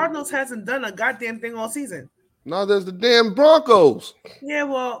The Cardinals hasn't done a goddamn thing all season. No, there's the damn Broncos. Yeah,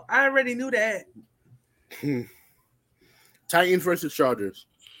 well, I already knew that. Titans versus Chargers.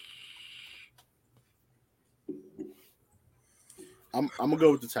 I'm gonna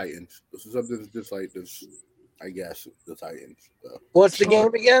go with the Titans. This is something just like this, I guess. The Titans. What's the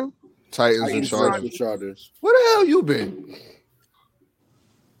game again? Titans and Chargers. Chargers. Where the hell you been?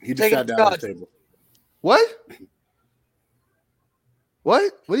 He just sat down at the table. What?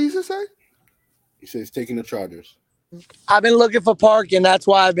 What? What did he just say? He says he's taking the Chargers. I've been looking for parking. That's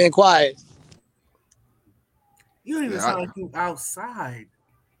why I've been quiet. You don't even sound like you outside.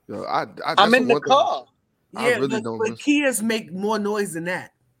 Yo, I'm in the car. Yeah, but Kias make more noise than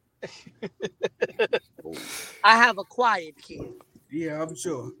that. I have a quiet kid. Yeah, I'm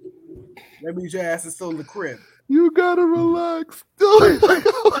sure. That means your ass is still in the crib. You gotta relax.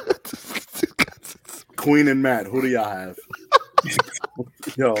 Queen and Matt, who do y'all have?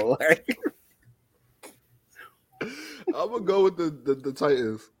 Yo, like, I'm gonna go with the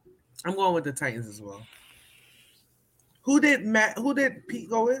Titans. I'm going with the Titans as well. Who did Pete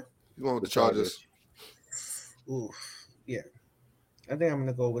go with? You going with the Chargers? Oof. Yeah. I think I'm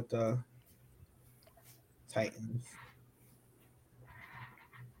gonna go with the Titans.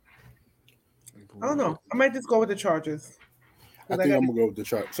 I don't know. I might just go with the Chargers. I think I'm gonna go with the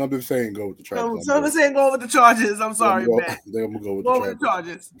Chargers. Something's saying go with the Chargers. Something's saying go with the Chargers. I'm sorry, man. I think I'm gonna go with the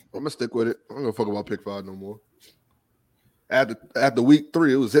Chargers. I'm gonna stick with it. I'm gonna fuck about pick 5 no more. After week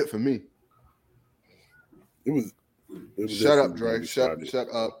 3, it was it for me. It was shut up, Dre. Shut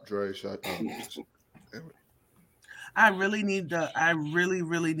up, Dre. Shut up. I really need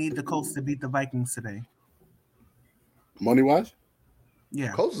the Colts to beat the Vikings today. Money wise,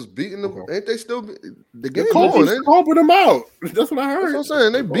 Yeah. Colts is beating them. Okay. Ain't they still? The game Colts on, is ain't it? stomping them out. That's what I heard. That's what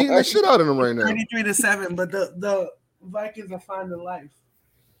I'm saying. They beating the shit out of them right now. 33-7, but the Vikings are finding life.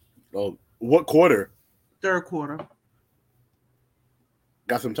 Oh, what quarter? Third quarter.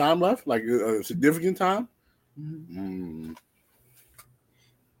 Got some time left, like significant time. Mm-hmm.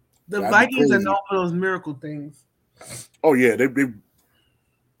 The That'd be Vikings are crazy. known for those miracle things. Oh yeah, they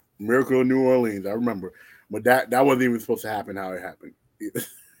Miracle in New Orleans. I remember, but that wasn't even supposed to happen. How it happened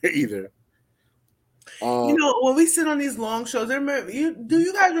either. You know, when we sit on these long shows, do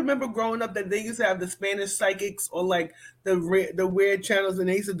you guys remember growing up that they used to have the Spanish psychics or like the weird channels, and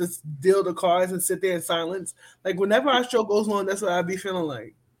they used to just deal the cards and sit there in silence? Like whenever our show goes on, that's what I'd be feeling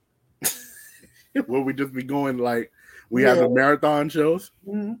like. Will we just be going like we have the marathon shows?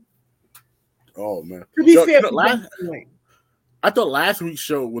 Mm-hmm. Oh man! To be So, fair, I thought last week's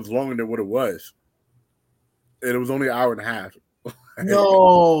show was longer than what it was, and it was only an hour and a half.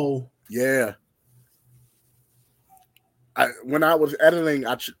 No. Yeah. When I was editing,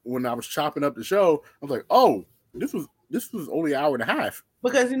 when I was chopping up the show, I was like, "Oh, this was only an hour and a half."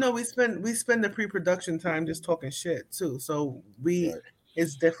 Because we spend the pre-production time just talking shit too, so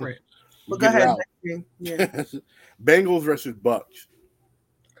it's different. But go ahead. Yeah. Bengals versus Bucks.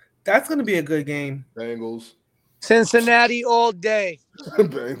 That's gonna be a good game. Bengals. Cincinnati all day.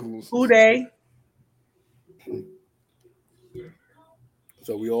 Bengals. Who they?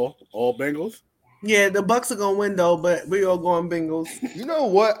 So we all Bengals. Yeah, the Bucks are gonna win though, but we all going Bengals. You know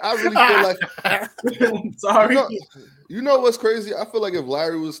what? I really feel like. Sorry. You know what's crazy? I feel like if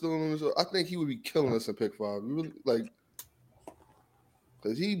Larry was still on the show, I think he would be killing us in pick five. You really like,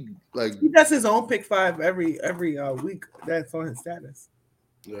 because he does his own pick five every week. That's on his status.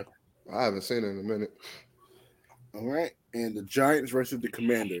 Yeah, I haven't seen it in a minute. All right, and the Giants versus the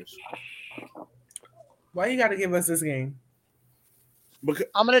Commanders. Why you got to give us this game? Because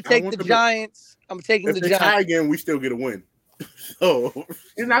I'm gonna take the Giants. I'm taking the Giants. If they tie again, we still get a win. So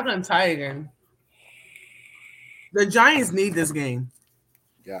it's not gonna tie again. The Giants need this game.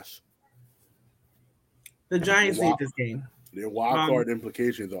 Yes. The Giants need this game. Their wild card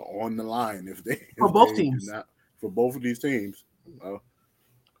implications are on the line if they for both teams. For both of these teams.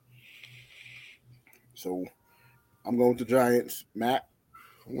 So I'm going with the Giants. Matt?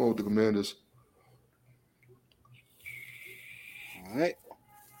 I'm going with the Commanders. All right.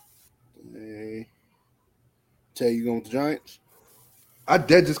 Tay, you going with the Giants? I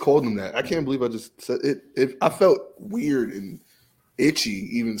just called them that. I can't believe I just said it. I felt weird and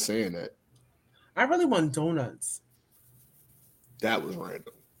itchy even saying that. I really want donuts. That was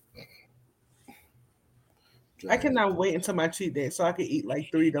random. I cannot wait until my cheat day so I can eat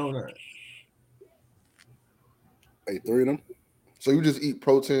like 3 donuts. Hey, 3 of them? So you just eat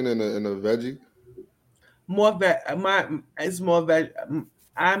protein and a veggie? More it's more veg.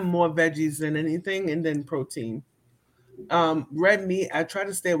 I'm more veggies than anything, and then protein. Red meat. I try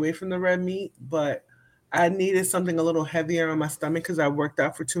to stay away from the red meat, but I needed something a little heavier on my stomach because I worked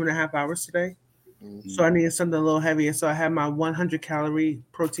out for 2.5 hours today. Mm-hmm. So I needed something a little heavier. So I had my 100 calorie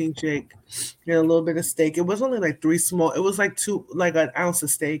protein shake and a little bit of steak. It was only like 3 small. It was like an ounce of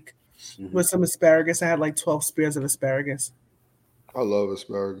steak with some asparagus. I had like 12 spears of asparagus. I love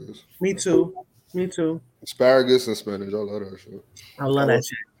asparagus. Me too. Asparagus and spinach. I love that shit. I love that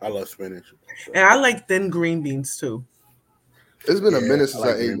shit. I love spinach. And I like thin green beans too. It's been a minute since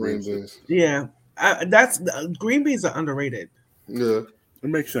I ate green beans. Yeah. Green beans are underrated. Yeah. It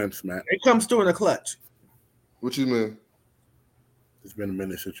makes sense, Matt. It comes through in a clutch. What you mean? It's been a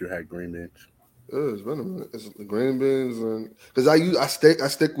minute since you had green beans. Yeah, it's been a minute. It's green beans and because I stick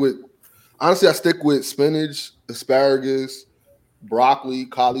with spinach, asparagus, broccoli,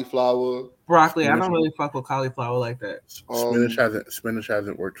 cauliflower. Broccoli. I don't really fuck with cauliflower like that. Spinach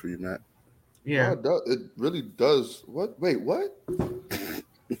hasn't worked for you, Matt. Yeah. It really does. What? Wait, what?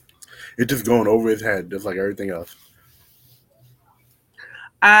 It's just going over his head, just like everything else.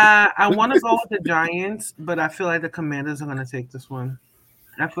 I want to go with the Giants, but I feel like the Commanders are going to take this one.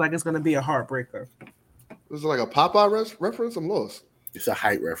 I feel like it's going to be a heartbreaker. This is like a Popeye reference? I'm lost. It's a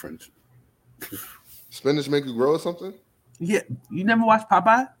height reference. Spinach make you grow or something? Yeah. You never watched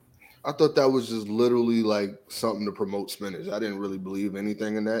Popeye? I thought that was just literally like something to promote spinach. I didn't really believe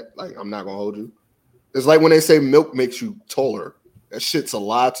anything in that. Like, I'm not going to hold you. It's like when they say milk makes you taller. That shit's a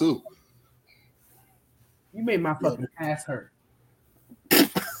lie, too. You made my fucking ass hurt.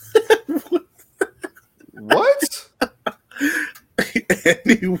 What?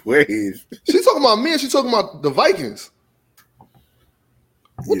 Anyways. She's talking about me and she's talking about the Vikings.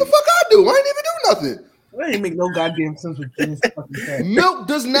 What the fuck I do? I ain't even do nothing. That ain't make no goddamn sense with this fucking thing. Milk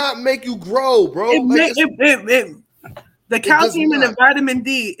does not make you grow, bro. The calcium and the vitamin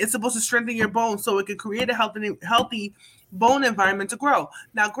D is supposed to strengthen your bones so it can create a healthy bone environment to grow.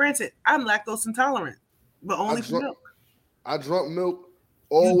 Now, granted, I'm lactose intolerant, but only for milk. I drank milk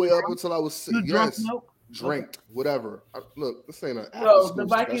all the way up until I was 6. You drank milk? Drank, whatever. Look, this ain't an No, the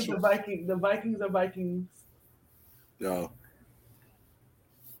Vikings are Vikings. No.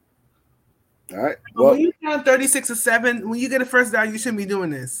 All right. Well, when you down 36-7, when you get a first down, you shouldn't be doing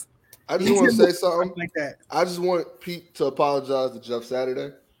this. I just want to say something like that. I just want Pete to apologize to Jeff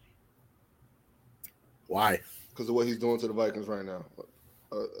Saturday. Why? Because of what he's doing to the Vikings right now.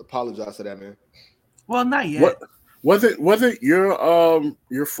 Apologize to that man. Well, not yet. Was it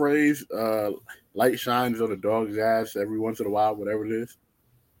your phrase? Light shines on a dog's ass every once in a while, whatever it is.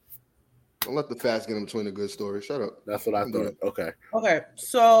 Don't let the fast get in between the good story. Shut up. That's what I thought. Okay. Okay.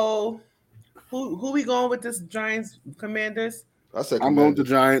 So, who we going with this Giants Commanders? I said I'm going with the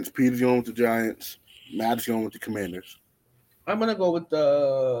Giants. Peter's going with the Giants. Matt's going with the Commanders. I'm gonna go with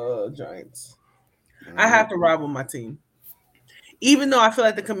the Giants. I have to ride with my team, even though I feel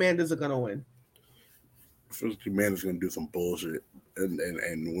like the Commanders are gonna win. I feel like the Commanders going to do some bullshit and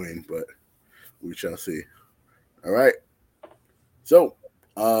win, but we shall see. All right. So,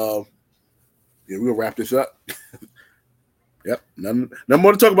 we'll wrap this up. Yep. Nothing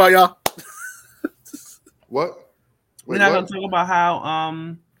more to talk about, y'all. What? We're not going to talk about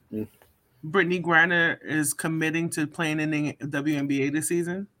how Brittany Griner is committing to playing in the WNBA this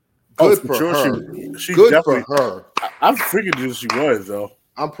season. Good for her. She Good definitely, for her. I figured that she was, though.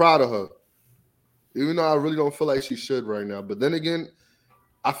 I'm proud of her. Even though I really don't feel like she should right now. But then again,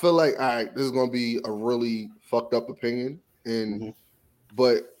 I feel like, all right, this is going to be a really fucked up opinion.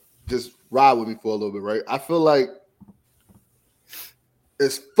 But just ride with me for a little bit, right? I feel like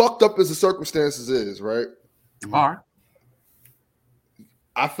as fucked up as the circumstances is, right?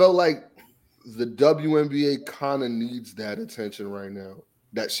 I felt like the WNBA kind of needs that attention right now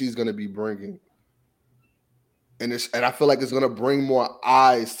that she's going to be bringing. And I feel like it's going to bring more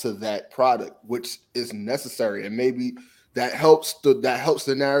eyes to that product, which is necessary. And maybe that helps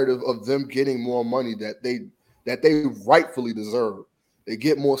the narrative of them getting more money that they rightfully deserve. They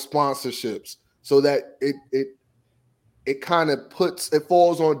get more sponsorships so that it kind of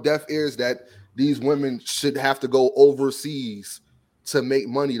falls on deaf ears that these women should have to go overseas to make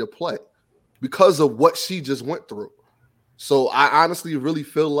money to play because of what she just went through. So I honestly really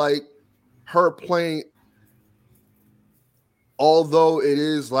feel like her playing, although it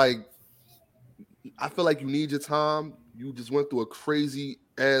is like, I feel like you need your time. You just went through a crazy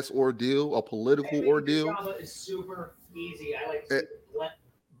ass ordeal, a political ordeal. It's super easy. I like it.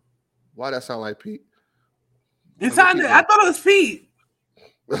 Why that sound like Pete? It sounded. I thought it was Pete.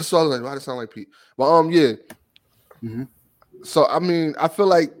 That's what I was like. Why does it sound like Pete? But yeah. So I mean, I feel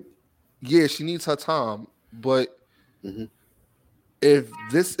like she needs her time, but if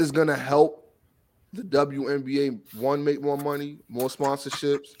this is gonna help the WNBA make more money, more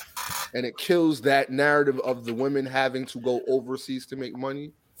sponsorships, and it kills that narrative of the women having to go overseas to make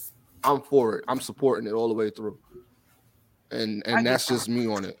money, I'm for it. I'm supporting it all the way through. And that's just me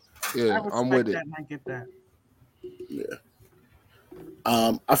on it. Yeah, I'm with it. I get that. Yeah.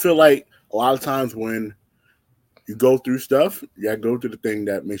 I feel like a lot of times when you go through stuff, you gotta go through the thing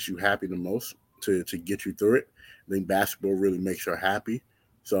that makes you happy the most to get you through it. I think basketball really makes her happy.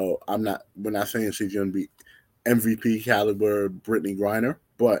 So we're not saying she's gonna be MVP caliber Brittany Griner,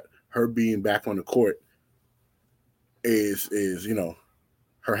 but her being back on the court is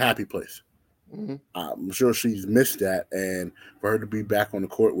her happy place. I'm sure she's missed that, and for her to be back on the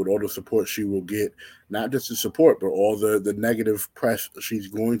court with all the support she will get, not just the support, but all the negative press she's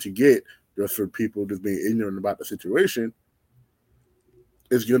going to get just for people just being ignorant about the situation,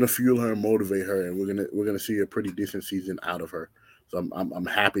 is going to fuel her and motivate her, and we're gonna see a pretty decent season out of her. So I'm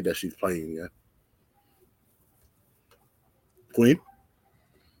happy that she's playing. Yeah, Queen.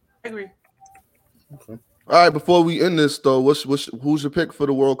 I agree. Okay. All right. Before we end this, though, who's your pick for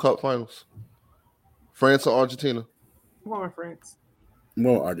the World Cup Finals? France or Argentina? I'm going with France. I'm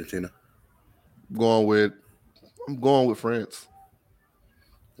going with Argentina. I'm going with France.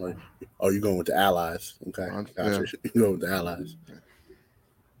 Oh, you're going with the Allies. Okay. Gotcha. Yeah. You're going with the Allies.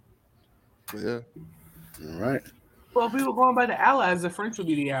 Yeah. All right. Well, if we were going by the Allies, the French would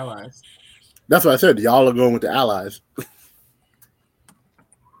be the Allies. That's what I said. Y'all are going with the Allies.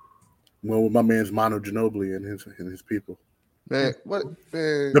 Well, with my man's Manu Ginobili and his people. Man, what?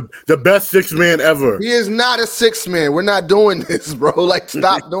 Man. The best six man ever. He is not a six man. We're not doing this, bro. Like,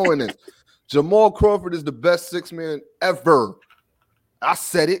 stop doing this. Jamal Crawford is the best six man ever. I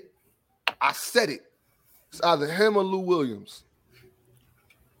said it. It's either him or Lou Williams.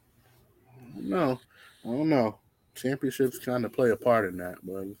 No, I don't know. Championships kind of play a part in that,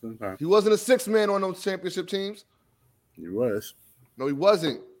 but sometimes He wasn't a six man on those championship teams. he was. No, he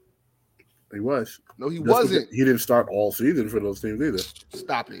wasn't. He was. No, he Just wasn't. because he didn't start all season for those teams either.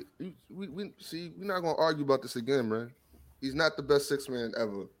 Stop it. We're not gonna argue about this again, man. He's not the best six man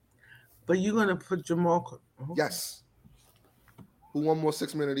ever. But you're gonna put Jamal. Okay. Yes. Who won more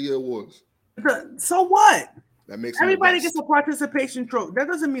six man of the year awards? So what? That makes him Everybody the best. gets a participation trophy. That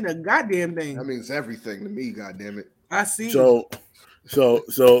doesn't mean a goddamn thing. That means everything to me. God damn it. I see. So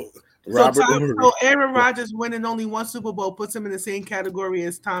Robert. So Aaron Rodgers winning only one Super Bowl puts him in the same category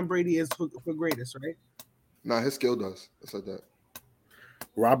as Tom Brady is for greatest, right? Nah, his skill does. It's like that.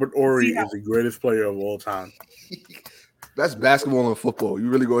 Robert Ory is the greatest player of all time. That's basketball and football. You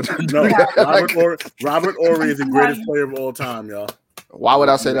really going to do No, that? Robert Ory is the greatest player of all time, y'all. Why would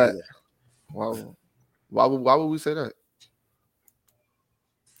I say that? Why would we say that?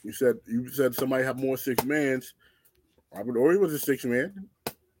 You said somebody have more six mans. Robert Ory was a six man.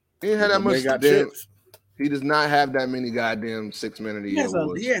 He didn't have that much. Got chips. He does not have that many goddamn six men of the year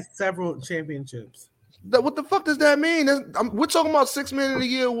awards. He has several championships. What the fuck does that mean? We're talking about six men of the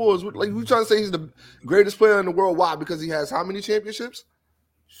year awards. Like we trying to say he's the greatest player in the world. Why? Because he has how many championships?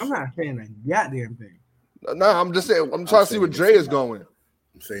 I'm not saying a goddamn thing. No, I'm just saying. I'm trying to see where Dre is going.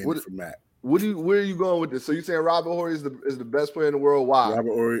 I'm saying it for Matt. Where are you going with this? So you saying Robert Horry is the best player in the world? Why?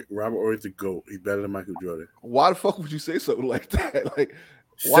 Robert Ory is the GOAT. He's better than Michael Jordan. Why the fuck would you say something like that? Like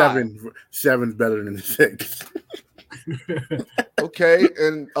seven's better than 6. Okay,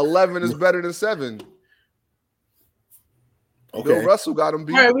 and 11 is better than 7. Okay. Bill Russell got him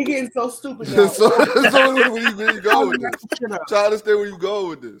beat. All right, we getting so stupid now. so where you go with this? Try to understand where you go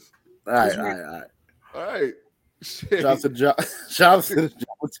with this. All right. Shit. Shout out to the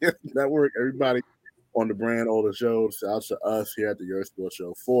John Network, everybody on the Brand Older Show. Shout out to us here at the Your Sports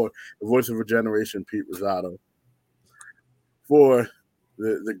Show. For the voice of a generation, Pete Rosado. For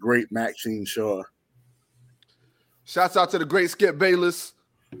the great Maxine Shaw. Shouts out to the great Skip Bayless,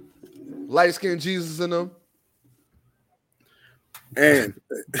 light skinned Jesus in them. And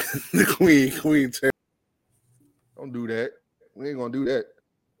the Queen Taylor. Don't do that. We ain't gonna do that.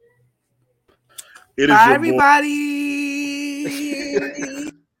 It is bye, everybody.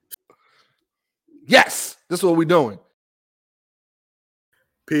 Yes, this is what we're doing.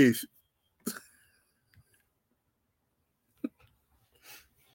 Peace.